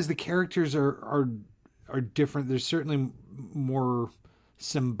 Otherwise, the characters are different. They're certainly more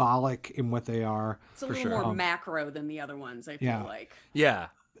symbolic in what they are. It's a little more macro than the other ones, I feel like. Yeah.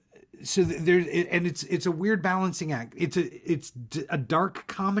 So there's and it's a weird balancing act. It's a dark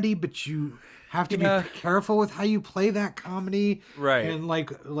comedy, but you have to be careful with how you play that comedy, Right. And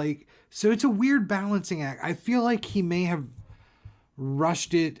like so it's a weird balancing act. I feel like he may have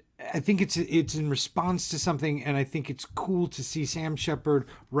rushed it. I think it's in response to something, and I think it's cool to see Sam Shepard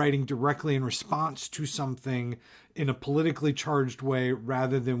writing directly in response to something in a politically charged way,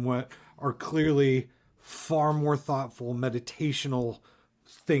 rather than what are clearly far more thoughtful meditational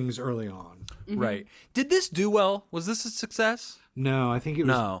things early on. Right. Did this do well? Was this a success? No, I think it was.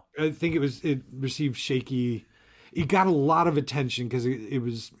 No. I think it received shaky. It got a lot of attention because it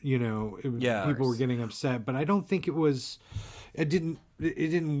was, people were getting upset, but I don't think it was. It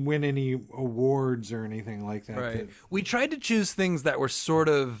didn't win any awards or anything like that. Right. We tried to choose things that were sort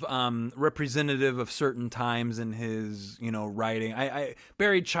of representative of certain times in his, writing. I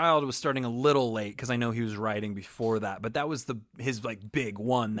Buried Child was starting a little late because I know he was writing before that, but that was his like big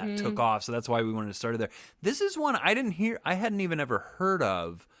one that took off. So that's why we wanted to start it there. This is one I hadn't even ever heard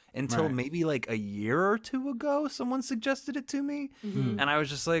of until maybe like a year or two ago. Someone suggested it to me, and I was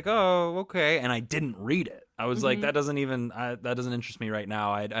just like, oh, okay. And I didn't read it. I was like, that doesn't interest me right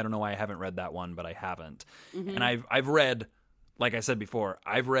now. I don't know why I haven't read that one, but I haven't. And I've read, like I said before,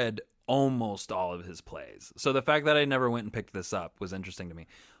 I've read almost all of his plays. So the fact that I never went and picked this up was interesting to me.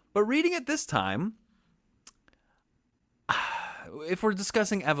 But reading it this time, if we're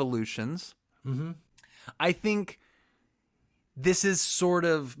discussing evolutions, I think this is sort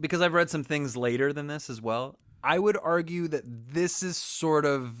of, because I've read some things later than this as well, I would argue that this is sort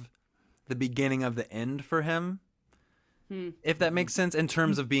of the beginning of the end for him, if that makes sense, in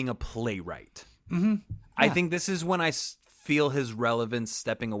terms of being a playwright. I think this is when I feel his relevance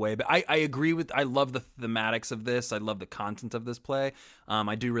stepping away. But I agree with, I love the thematics of this. I love the content of this play.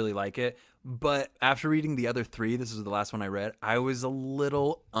 I do really like it. But after reading the other three, this is the last one I read, I was a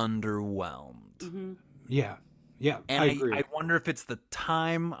little underwhelmed. Yeah. Yeah, and I agree. I wonder if it's the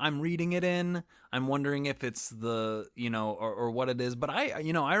time I'm reading it in. I'm wondering if it's the, or what it is. But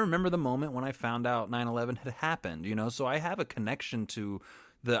I remember the moment when I found out 9/11 had happened, so I have a connection to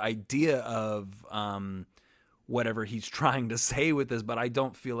the idea of whatever he's trying to say with this, but I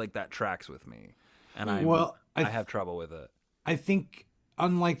don't feel like that tracks with me. And I have trouble with it. I think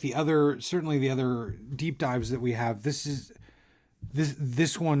unlike the other deep dives that we have, this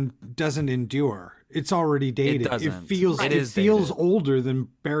one doesn't endure. It's already dated. It feels older than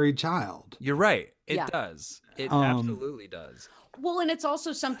Buried Child. You're right. It Yeah. does. It absolutely does. Well, and it's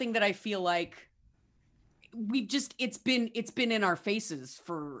also something that I feel like it's been in our faces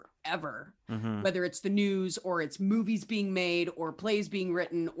forever, whether it's the news or it's movies being made or plays being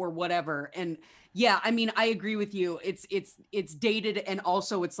written or whatever. And yeah, I mean, I agree with you. It's dated. And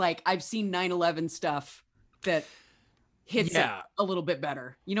also it's like, I've seen 9/11 stuff that hits it a little bit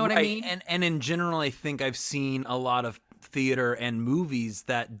better. You know what I mean? And in general, I think I've seen a lot of theater and movies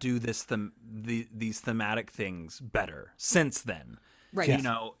that do these thematic things better since then. Right.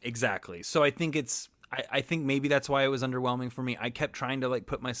 Exactly. So I think I think maybe that's why it was underwhelming for me. I kept trying to like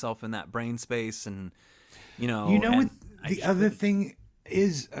put myself in that brain space and, what the other thing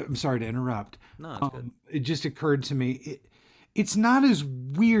is, I'm sorry to interrupt. No, it's good. It just occurred to me. It's not as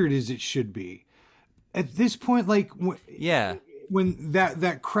weird as it should be. At this point, like, when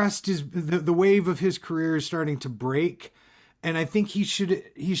that crest is, the wave of his career is starting to break, and I think he should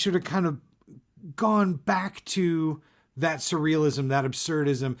have kind of gone back to that surrealism, that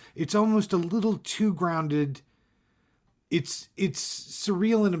absurdism. It's almost a little too grounded. It's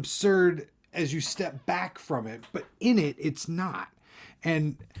surreal and absurd as you step back from it, but in it, it's not.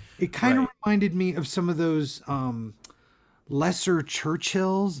 And it kind of reminded me of some of those lesser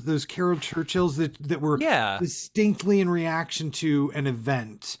Churchills, those Carol Churchills that were distinctly in reaction to an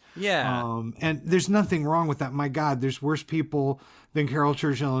event. Yeah. And there's nothing wrong with that. My God, there's worse people than Carol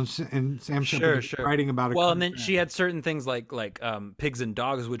Churchill and Sam Shepard writing about it. Well, and then she had certain things like Pigs and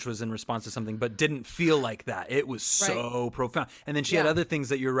Dogs, which was in response to something, but didn't feel like that. It was so profound. And then she had other things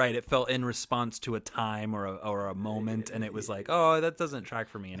that you're right. It felt in response to a time or a moment, and it was like, oh, that doesn't track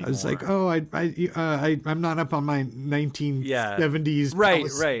for me anymore. I was like, oh, I'm not up on my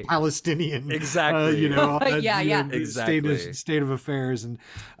 1970s Palestinian exactly. All that, exactly. state of affairs, and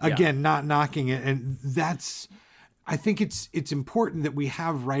again, not knocking it, and that's. I think it's important that we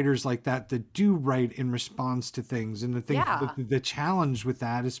have writers like that do write in response to things, and the challenge with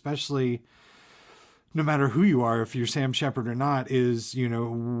that, especially no matter who you are, if you're Sam Shepard or not, is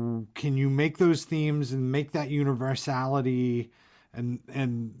can you make those themes and make that universality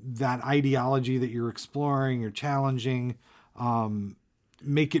and that ideology that you're exploring, you're challenging,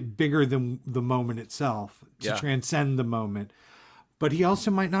 make it bigger than the moment itself to transcend the moment. But he also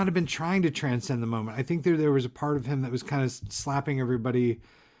might not have been trying to transcend the moment. I think there was a part of him that was kind of slapping everybody,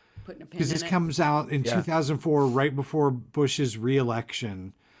 because this comes out in 2004, right before Bush's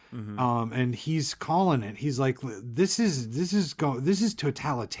reelection, and he's calling it. He's like, "This is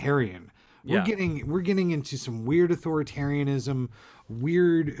totalitarian. We're getting into some weird authoritarianism.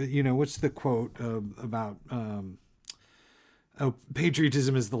 Weird, what's the quote about?"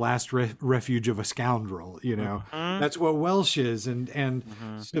 Patriotism is the last refuge of a scoundrel. That's what Welsh is, and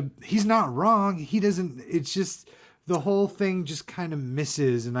so he's not wrong. He doesn't. It's just the whole thing just kind of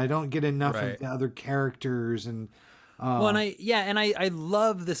misses, and I don't get enough of the other characters. And I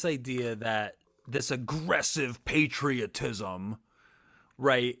love this idea that this aggressive patriotism,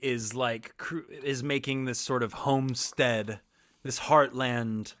 right, is making this sort of homestead, this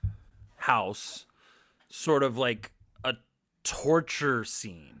heartland house, sort of like a torture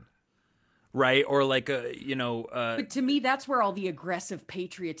scene, right? Or like but to me, that's where all the aggressive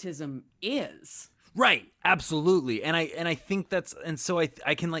patriotism is. Right, absolutely. And I think so I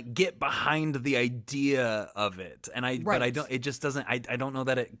can get behind the idea of it. And but I don't, it just doesn't, I don't know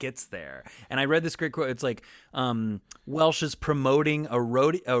that it gets there. And I read this great quote. It's like, Welsh is promoting a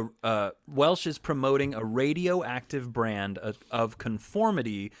radioactive brand of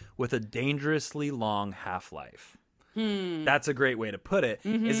conformity with a dangerously long half-life. That's a great way to put it.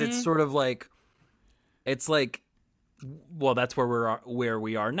 Is it's sort of like, it's like, well, that's where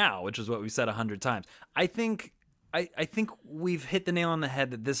we are now, which is what we said 100 times. I think we've hit the nail on the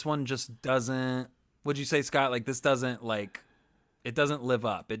head that this one just doesn't. Would you say, Scott? Like, this doesn't it doesn't live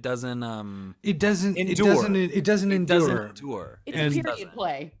up. It doesn't. It doesn't endure. It doesn't endure. It's a period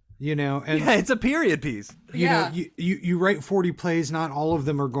play. It's a period piece. You write 40 plays, not all of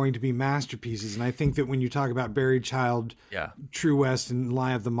them are going to be masterpieces. And I think that when you talk about Buried Child, True West, and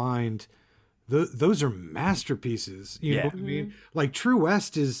Lie of the Mind, those are masterpieces. You know what I mean? Like True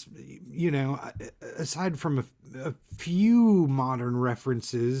West is, aside from a few modern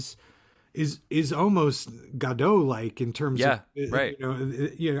references, is almost Godot-like in terms of, right.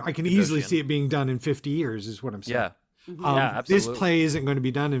 I can easily see it being done in 50 years is what I'm saying. Yeah. This play isn't going to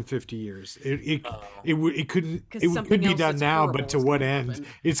be done in 50 years. It could be done now, but to what end?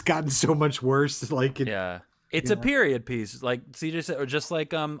 It's gotten so much worse. It's a period piece, like CJ said, or just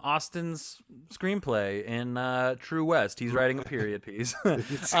like Austin's screenplay in True West. He's writing a period piece.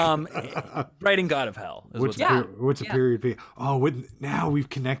 Writing God of Hell. What's a period piece? Oh, now we've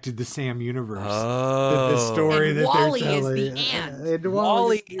connected the Sam universe. Oh. The story and that Wally they're telling. is the ant. And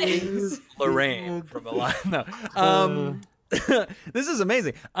Wally is Lorraine from Alive. No. This is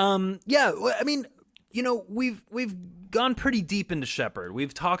amazing. We've gone pretty deep into Shepard.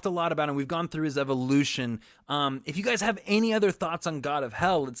 We've talked a lot about him. We've gone through his evolution. If you guys have any other thoughts on God of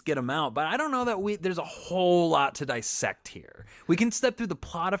Hell, let's get them out. But I don't know that there's a whole lot to dissect here. We can step through the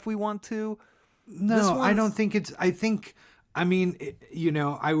plot if we want to. No, I don't think it's. I think that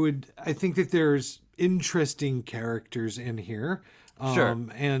there's interesting characters in here.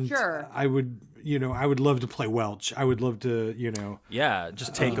 I would love to play Welch. I would love to,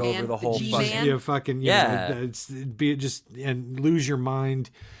 just take over the whole fucking, and lose your mind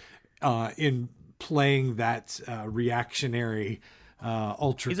in playing that reactionary,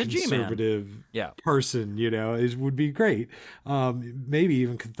 ultra conservative person. It would be great, maybe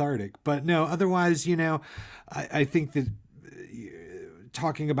even cathartic. But no, otherwise, I think that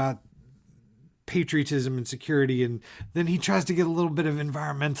talking about patriotism and security, and then he tries to get a little bit of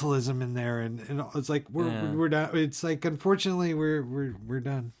environmentalism in there, and it's like we're done. It's like, unfortunately, we're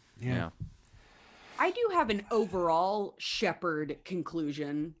done. I do have an overall Shepard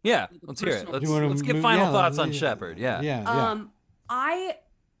conclusion. Yeah, let's hear it. Let's get final thoughts on Shepard.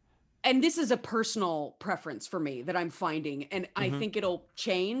 And this is a personal preference for me that I'm finding, and I think it'll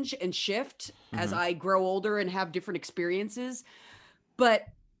change and shift as I grow older and have different experiences. But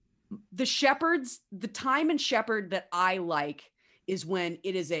the time in Shepard that I like is when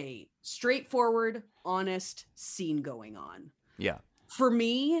it is a straightforward, honest scene going on. Yeah. For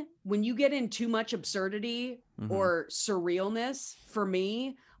me, when you get in too much absurdity or surrealness, for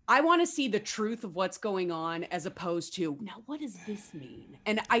me, I want to see the truth of what's going on as opposed to, now what does this mean?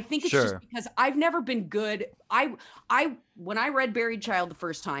 And I think it's just because I've never been good. When I read Buried Child the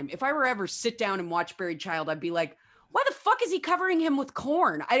first time, if I were ever sit down and watch Buried Child, I'd be like, why the fuck is he covering him with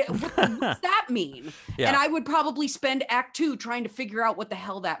corn? What's that mean? Yeah. And I would probably spend Act 2 trying to figure out what the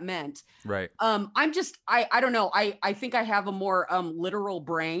hell that meant. Right. I don't know. I think I have a more literal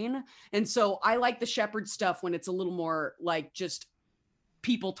brain. And so I like the Shepard stuff when it's a little more like just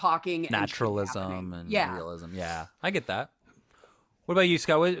people talking. Naturalism and realism. Yeah, I get that. What about you,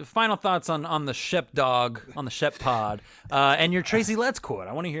 Scott? Final thoughts on the Shep dog, on the Shep pod, and your Tracy Letts quote.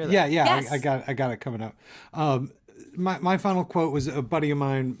 I want to hear that. Yeah, Yes. I got it coming up. My final quote was a buddy of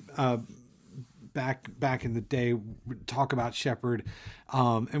mine back in the day would talk about Shepard,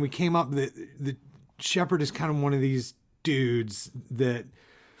 and we came up that the Shepard is kind of one of these dudes that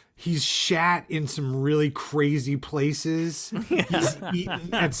he's shat in some really crazy places. He's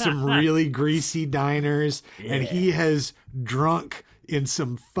eaten at some really greasy diners, and he has drunk in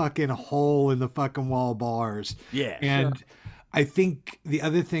some fucking hole in the fucking wall bars. Yeah, and I think the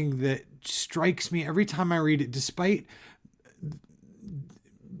other thing that strikes me every time I read it, despite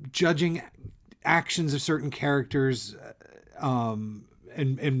judging actions of certain characters,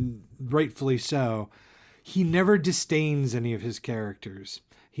 and rightfully so, he never disdains any of his characters.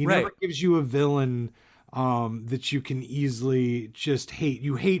 He never gives you a villain that you can easily just hate.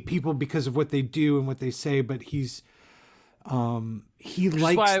 You hate people because of what they do and what they say, but he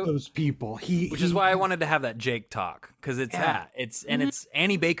likes those people. Which is why I wanted to have that Jake talk, because it's it's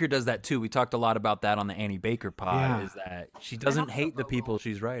Annie Baker does that too. We talked a lot about that on the Annie Baker pod. Is that she doesn't hate the people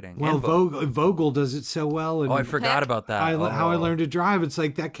she's writing. Well, Vogel does it so well. And I forgot about that. How I Learned to Drive. It's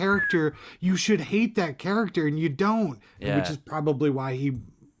like that character. You should hate that character, and you don't. Which is probably why he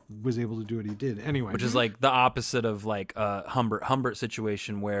was able to do what he did. Anyway, which is like the opposite of like Humbert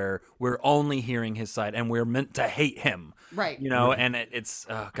situation where we're only hearing his side and we're meant to hate him. Right. You know, and it's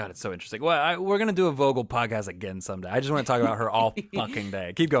oh god, it's so interesting. Well, we're gonna do a Vogel podcast again someday. I just want to talk about her all fucking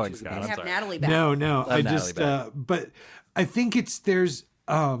day. Keep going, Scott. I'm have sorry. Natalie back. No. I just but I think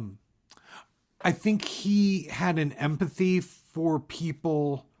I think he had an empathy for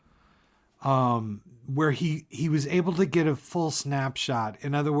people where he was able to get a full snapshot.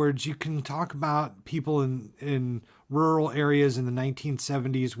 In other words, you can talk about people in rural areas in the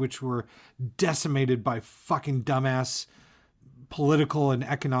 1970s, which were decimated by fucking dumbass political and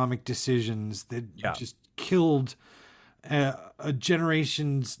economic decisions that just killed two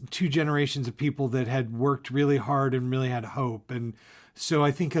generations of people that had worked really hard and really had hope. And so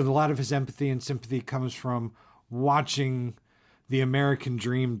I think a lot of his empathy and sympathy comes from watching the American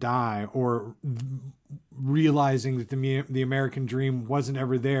dream die, or realizing that the American dream wasn't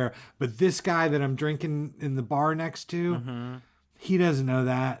ever there. But this guy that I'm drinking in the bar next to, he doesn't know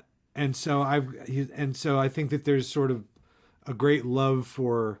that. And so I think that there's sort of a great love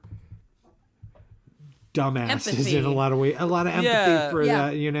for dumbasses in a lot of ways, a lot of empathy for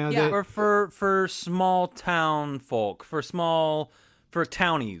that, you know, that, or for small town folk, for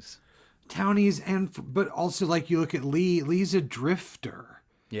townies. But also, like, you look at Lee's a drifter.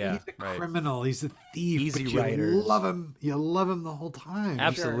 Yeah, he's a criminal. He's a thief. Easy but you riders. love him. You love him the whole time.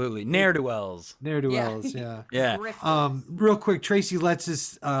 Absolutely, ne'er-do-wells. Ne'er-do-wells. Yeah. Yeah. Real quick, Tracy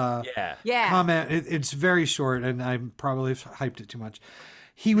Letts' comment. It's very short, and I probably hyped it too much.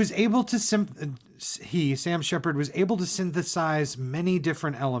 He was able to Sam Shepard was able to synthesize many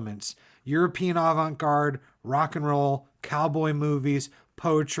different elements: European avant-garde, rock and roll, cowboy movies,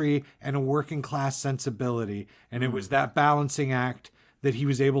 poetry, and a working class sensibility. And it was that balancing act that he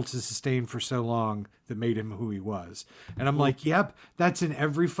was able to sustain for so long that made him who he was. And I'm like, yep, that's in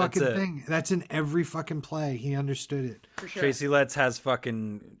every fucking thing. That's in every fucking play. He understood it. For sure. Tracy Letts has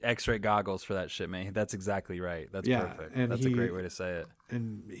fucking X-ray goggles for that shit, man. That's exactly right. That's perfect. And that's a great way to say it.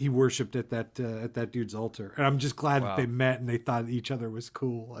 And he worshipped at that dude's altar. And I'm just glad that they met and they thought each other was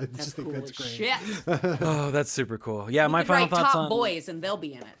cool. I just think that's great. Shit. Oh, that's super cool. Yeah, my could final write thoughts Top on Boys and they'll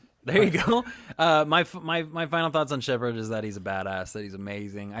be in it. There you go. My final thoughts on Shepard is that he's a badass, that he's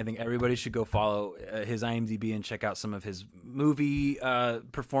amazing. I think everybody should go follow his IMDb and check out some of his movie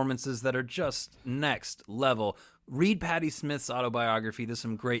performances that are just next level. Read Patti Smith's autobiography. There's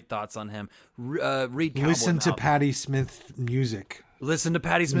some great thoughts on him. Read Cowboy Listen to Mountain. Patti Smith music. Listen to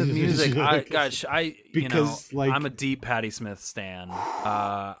Patti Smith music. Because I'm a deep Patti Smith stan.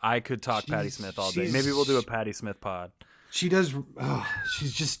 I could talk Patti Smith all day. Maybe we'll do a Patti Smith pod. She does.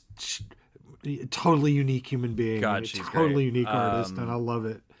 She's just a totally unique human being. God, and a she's totally great. unique artist, and I love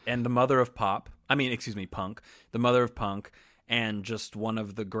it. And the mother of Punk, the mother of Punk, and just one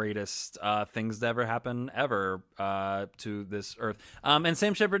of the greatest things to ever happen to this earth. And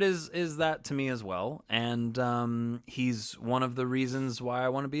Sam Shepard is that to me as well. And he's one of the reasons why I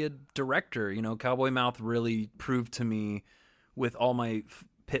want to be a director. You know, Cowboy Mouth really proved to me, with all my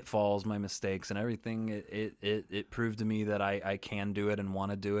pitfalls, my mistakes, and everything, it proved to me that I can do it and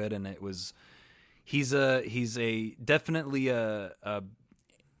want to do it. And it was, he's definitely a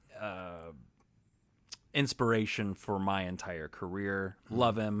inspiration for my entire career.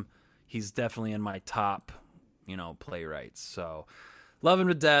 Love him. He's definitely in my top, playwrights. So love him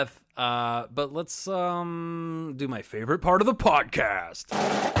to death. But let's do my favorite part of the podcast.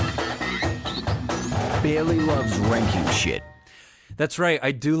 Bailey loves ranking shit. That's right.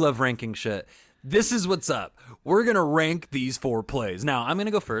 I do love ranking shit. This is what's up. We're going to rank these 4 plays. Now, I'm going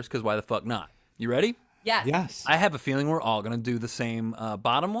to go first because why the fuck not? You ready? Yes. Yes. I have a feeling we're all going to do the same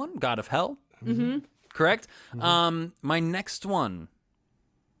bottom one, God of Hell. Mm-hmm. Correct? Mm-hmm. My next one.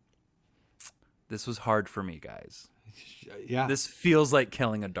 This was hard for me, guys. Yeah. This feels like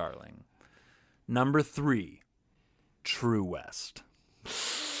killing a darling. Number 3, True West.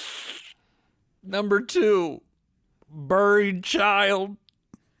 Number 2, Buried Child.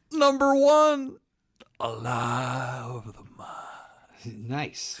 Number 1, Alive the Mind.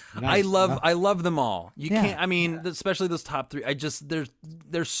 Nice. I love them all. You can't. I mean, especially those top 3.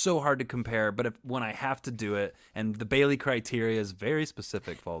 They're so hard to compare. But when I have to do it, and the Bailey criteria is very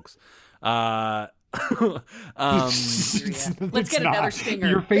specific, folks. Let's get another stinger.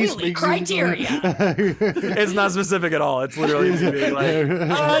 Your face Bailey makes criteria. It's not specific at all. It's literally being like,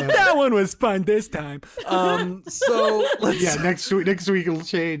 that one was fun this time. So let's. Yeah, next week it'll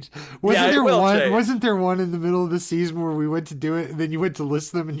change. Wasn't there one in the middle of the season where we went to do it, and then you went to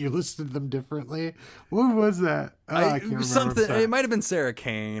list them, and you listed them differently? What was that? I can't remember. Something. It might have been Sarah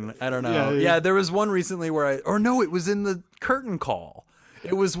Kane. I don't know. Yeah, there was one recently where it was in the curtain call.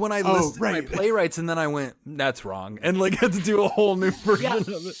 It was when I listed my playwrights, and then I went, that's wrong, and had to do a whole new version of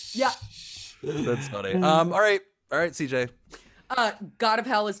it. Yeah. That's funny. All right, CJ. God of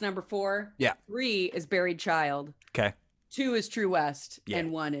Hell is number 4. Yeah. 3 is Buried Child. Okay. 2 is True West. Yeah.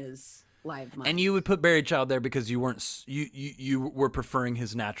 And 1 is Live Mind. And you would put Buried Child there because you weren't you were preferring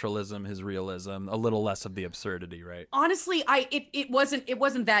his naturalism, his realism, a little less of the absurdity, right? Honestly, it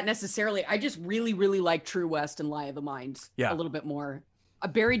wasn't that necessarily. I just really, really like True West and Lie of the Mind a little bit more. A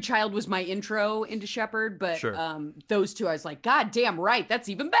Buried Child was my intro into Shepard, but those 2 I was like, God damn right, that's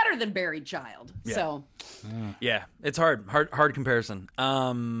even better than Buried Child. Yeah. So yeah, it's hard comparison.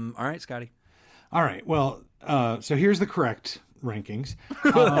 All right, Scotty. All right, well, so here's the correct rankings.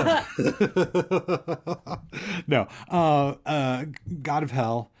 No, God of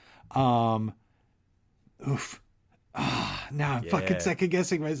Hell. Oof. Now I'm fucking second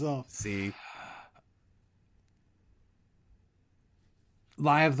guessing myself. See.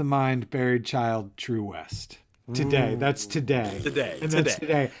 Lie of the Mind, Buried Child, True West. Today. That's today. That's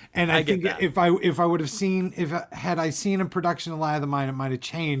today. And I think if I would have seen had I seen a production of Lie of the Mind, it might have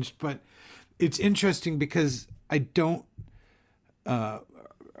changed. But it's interesting because I don't. Are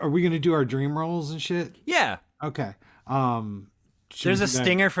we going to do our dream rolls and shit? Yeah. Okay. There's a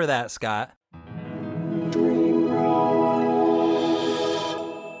stinger for that, Scott.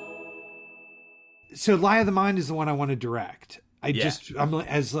 So Lie of the Mind is the one I want to direct. I want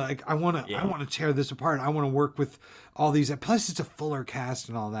to tear this apart. I want to work with all these. Plus, it's a fuller cast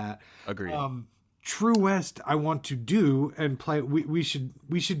and all that. Agreed. True West, I want to do and play. We should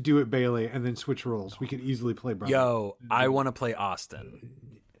do it, Bailey, and then switch roles. We could easily play brother. Yo, I want to play Austin.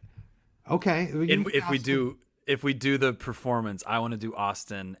 Okay. If we do the performance, I want to do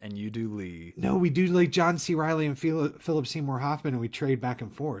Austin and you do Lee. No, we do like John C. Reilly and Philip Seymour Hoffman, and we trade back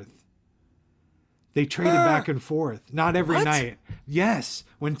and forth. They traded back and forth. Not every night. Yes.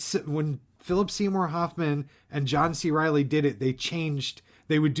 When Philip Seymour Hoffman and John C. Reilly did it, they changed.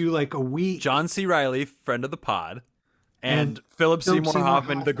 They would do like a week. John C. Reilly, friend of the pod, and Philip Seymour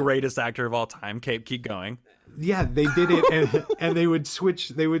Hoffman, the greatest actor of all time. Keep going. Yeah, they did it, and they would switch.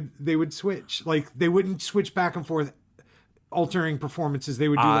 They would switch. Like they wouldn't switch back and forth, altering performances. They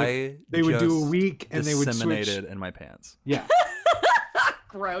would do. They would do a week, and they would switch. Disseminated in my pants. Yeah.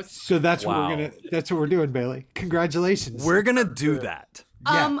 Gross. So that's what we're doing, Bailey. Congratulations. We're gonna do that.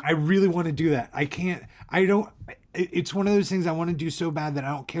 Yeah, I really want to do that. It's one of those things I want to do so bad that I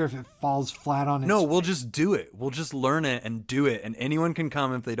don't care if it falls flat on its No, we'll just do it. We'll just learn it and do it, and anyone can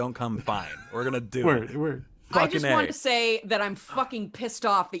come. If they don't come, fine. We're gonna do it. Word. I just Fucking want A. to say that I'm fucking pissed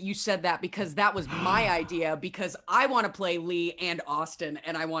off that you said that because that was my idea because I want to play Lee and Austin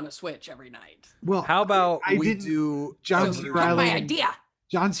and I want to switch every night. Well, How about I we didn't- do John So C. you took Riley? my idea.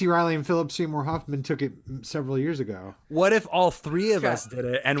 John C. Riley and Philip Seymour Hoffman took it several years ago. What if all three of Sure. us did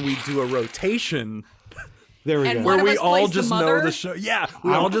it and we do a rotation There we And go. one where of we us all plays the just know mother? the show? Yeah, we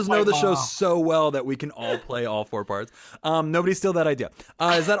I all wanna just play know the show Ma. so well that we can all play all 4 parts. Nobody steal that idea.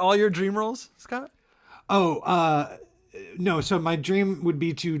 Is that all your dream roles, Scott? Oh, no. So my dream would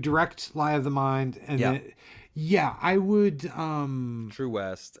be to direct Lie of the Mind, and Yeah. then, yeah, I would. True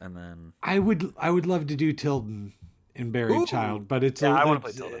West, and then I would love to do Tilden in Buried Ooh. Child, but it's Yeah, I wanna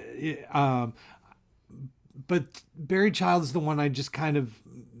play but Buried Child is the one I just kind of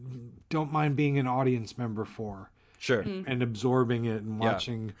don't mind being an audience member for sure. and absorbing it and Yeah.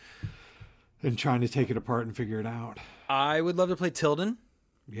 watching and trying to take it apart and figure it out. I would love to play Tilden.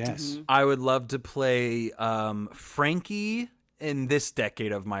 Yes. I would love to play Frankie in this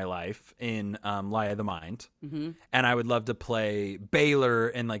decade of my life in Lie of the Mind, and I would love to play Baylor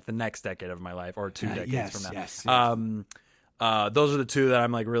in like the next decade of my life or 2 decades yes, from now. yes, Those are the 2 that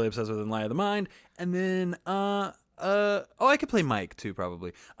I'm like really obsessed with in Lie of the Mind, and then I could play Mike too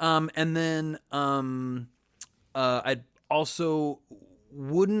probably, and then I'd also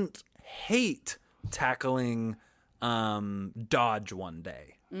wouldn't hate tackling Dodge one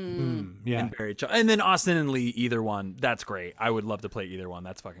day. Yeah. And Barry and then Austin and Lee, either one. That's great. I would love to play either one.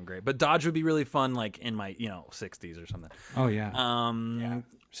 That's fucking great. But Dodge would be really fun, like in my 60s or something. Oh yeah.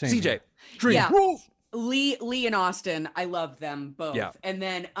 Same CJ, here. dream Yeah. rules. Lee and Austin, I love them both. Yeah. And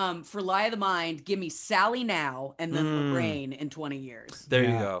then for Lie of the Mind, give me Sally now and then Lorraine in 20 years. There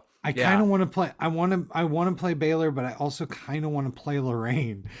Yeah. you go. I Yeah. kind of want to play. I want to play Baylor, but I also kind of want to play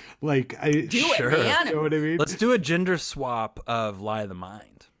Lorraine. Like I Do Sure. it, man. You know what I mean? Let's do a gender swap of Lie of the Mind.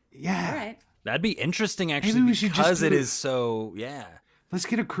 yeah. All right. That'd be interesting, actually, we should just because do it it. is so. Yeah, Let's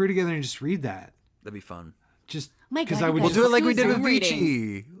get a crew together and just read that. that'd be fun. Just My because God, I would We'll just do it like do we a did with Zoom reading.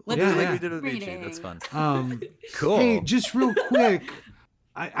 Vici. We'll Let's do it do like a we did with Vici. reading. That's fun. Cool. Cool. Hey, just real quick,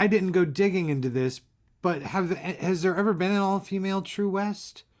 I didn't go digging into this, but has there ever been an all-female True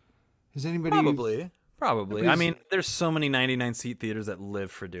West? Has anybody? Probably. I mean, there's so many 99-seat theaters that live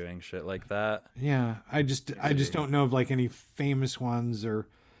for doing shit like that. Yeah, I just don't know of like any famous ones or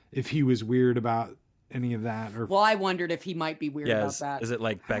if he was weird about any of that or. Well, I wondered if he might be weird Yeah, about that. is it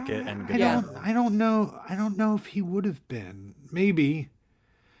like Beckett and I Godot? don't know. I don't know if he would have been. Maybe.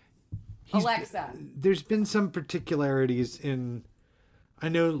 Alexa. There's been some particularities in. I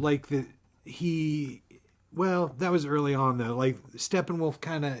know, like that he. Well, that was early on though. Like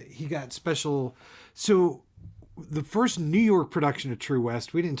Steppenwolf, he got special. So, the first New York production of True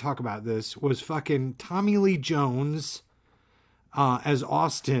West, we didn't talk about this, was fucking Tommy Lee Jones as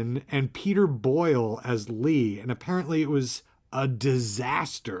Austin and Peter Boyle as Lee, and apparently it was a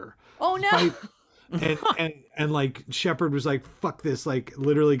disaster. Oh no. And like Shepard was like, fuck this, like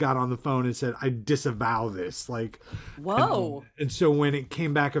literally got on the phone and said, I disavow this. Like, Whoa. and so when it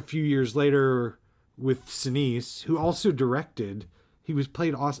came back a few years later with Sinise, who also directed, he was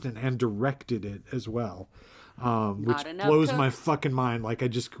played Austin and directed it as well, which Not enough blows my cooks. fucking mind. Like I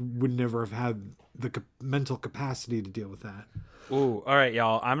just would never have had the mental capacity to deal with that. Ooh, all right,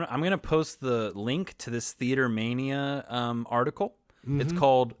 y'all. I'm gonna post the link to this Theater Mania article. It's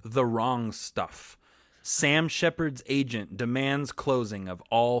called "The Wrong Stuff." Sam Shepard's agent demands closing of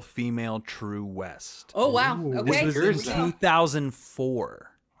all-female True West. Oh wow. Ooh, Okay. This was in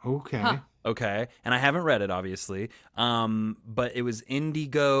 2004. Okay. Huh. Okay, and I haven't read it obviously, but it was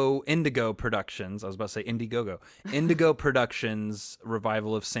Indigo Productions. I was about to say Indiegogo. Indigo Productions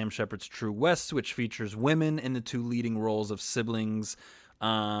revival of Sam Shepard's True West, which features women in the 2 leading roles of siblings.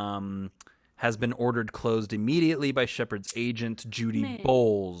 Has been ordered closed immediately by Shepard's agent Judy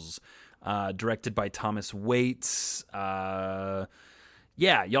Bowles. Directed by Thomas Waits.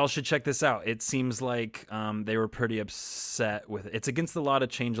 Yeah, y'all should check this out. It seems like they were pretty upset with it. It's against the law to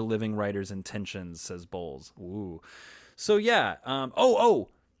change a living writer's intentions, says Bowles. Ooh. So yeah.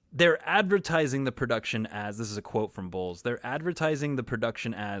 They're advertising the production as, this is a quote from Bowles, they're advertising the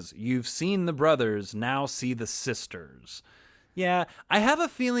production as, you've seen the brothers, now see the sisters. Yeah, I have a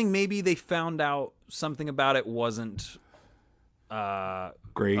feeling maybe they found out something about it wasn't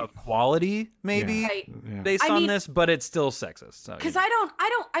Great. of quality, maybe, Right. based I on mean- this, but it's still sexist. So, Because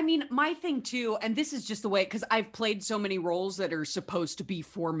I mean, my thing too, and this is just the way, because I've played so many roles that are supposed to be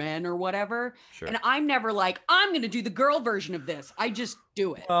for men or whatever. Sure. And I'm never like, I'm going to do the girl version of this. I just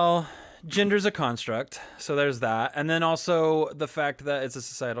do it. Well, gender's a construct, so there's that. And then also the fact that it's a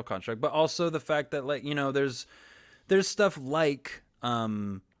societal construct, but also the fact that, like, there's stuff like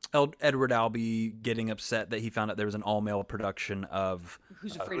Edward Albee getting upset that he found out there was an all-male production of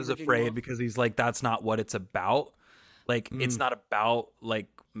Who's Afraid of Who's Virginia Afraid Woolf? because he's like, that's not what it's about. Like, it's not about like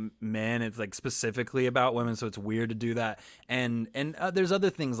men. It's like specifically about women. So it's weird to do that. And there's other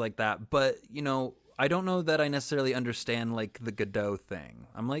things like that. But, you know, I don't know that I necessarily understand like the Godot thing.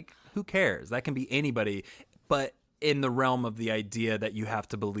 I'm like, who cares? That can be anybody. But in the realm of the idea that you have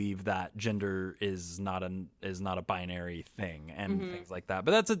to believe that gender is not a binary thing and things like that.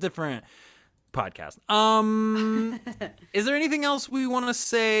 But that's a different podcast. Is there anything else we want to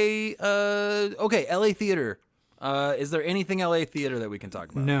say? Okay, LA theater. Is there anything LA theater that we can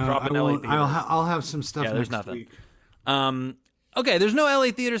talk about? No, Drop I an LA won't. theater. I'll have some stuff. Yeah, there's next nothing. week. Okay, there's no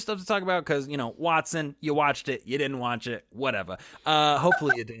LA theater stuff to talk about because, you know, Watson, you watched it, you didn't watch it, whatever.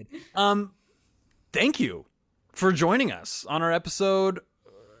 Hopefully you did. Thank you for joining us on our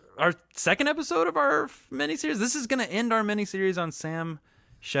second episode of our miniseries. This is going to end our miniseries on Sam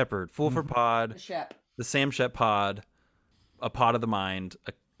Shepard, Fool for Pod, the Sam Shep Pod, a pod of the mind,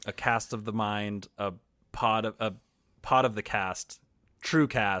 a cast of the mind, a pod of the cast, true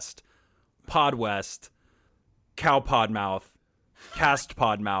cast, Pod West, cow pod mouth, cast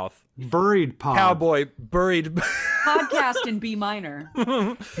pod mouth, Buried pod. cowboy buried. Podcast in B minor.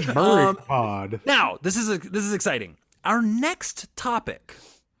 Buried pod. Now, this is exciting. Our next topic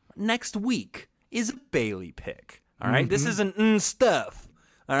next week is a Bailey pick. All right, this isn't stuff.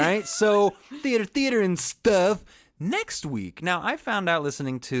 All right, so theater and stuff. Next week, now I found out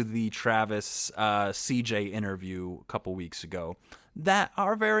listening to the Travis CJ interview a couple weeks ago that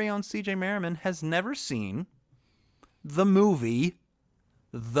our very own CJ Merriman has never seen the movie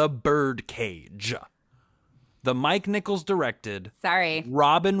The Birdcage. The Mike Nichols directed, Sorry.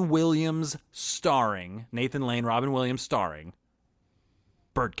 Robin Williams starring, Nathan Lane, Robin Williams starring,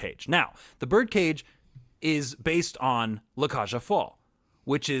 Birdcage. Now, The Birdcage is based on La Cage aux Folles,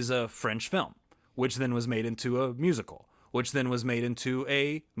 which is a French film, which then was made into a musical, which then was made into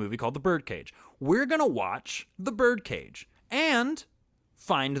a movie called The Birdcage. We're going to watch The Birdcage and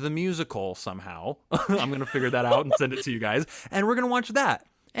find the musical somehow. I'm going to figure that out and send it to you guys. And we're going to watch that.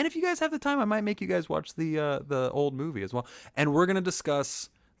 And if you guys have the time, I might make you guys watch the old movie as well. And we're going to discuss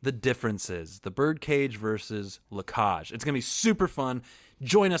the differences, The Birdcage versus La Cage. It's going to be super fun.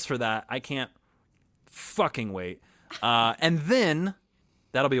 Join us for that. I can't fucking wait. And then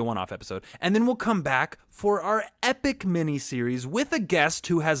that'll be a one-off episode. And then we'll come back for our epic mini-series with a guest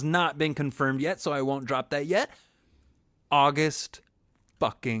who has not been confirmed yet, so I won't drop that yet. August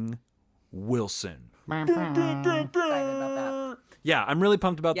fucking Wilson. Excited about that. Yeah, I'm really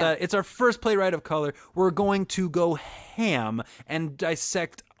pumped about that. It's our first Playwright of Color. We're going to go ham and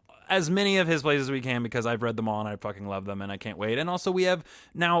dissect as many of his plays as we can because I've read them all and I fucking love them and I can't wait. And also we have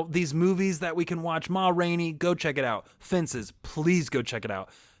now these movies that we can watch. Ma Rainey, go check it out. Fences, please go check it out.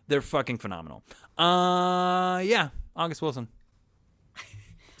 They're fucking phenomenal. Yeah, August Wilson.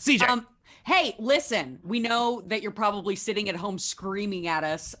 CJ. Hey, listen, we know that you're probably sitting at home screaming at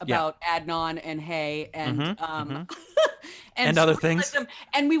us about Adnan and Hay and And other things.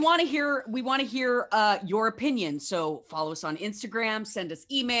 And we want to hear your opinion. So follow us on Instagram, send us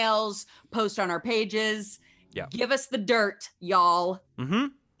emails, post on our pages. Yeah. Give us the dirt, y'all.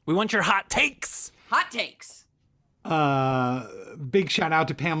 We want your hot takes. Hot takes. Big shout out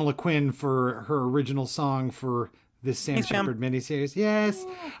to Pamela Quinn for her original song for this Sam Thanks, Pam. Shepard miniseries. Yes.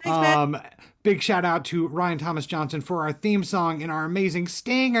 Thanks, Big shout out to Ryan Thomas Johnson for our theme song and our amazing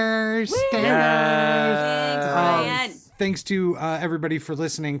Stingers. Stingers. Thanks, Ryan. Thanks to everybody for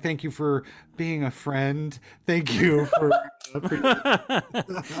listening. Thank you for being a friend. Thank you for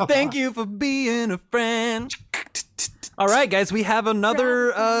Thank you for being a friend. All right, guys, we have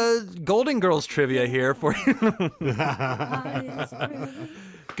another Golden Girls trivia here for you.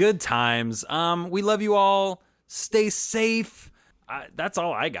 Good times. We love you all. Stay safe. That's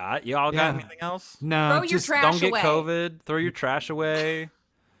all I got. You all got anything else? No, Throw your just trash Don't get away. COVID. Throw your trash away.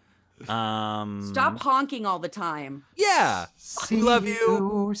 Stop honking all the time. Yeah. We love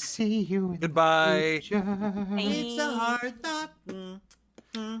you. See you. Goodbye. It's a hard knock.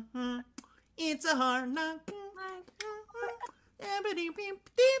 It's a hard knock.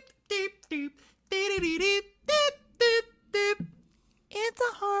 It's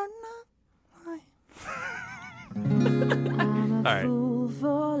a hard knock. I'm a All right. fool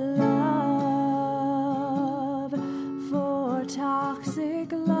for love, for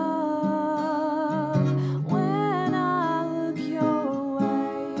toxic love. When I look your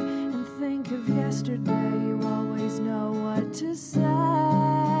way and think of yesterday, you always know what to say.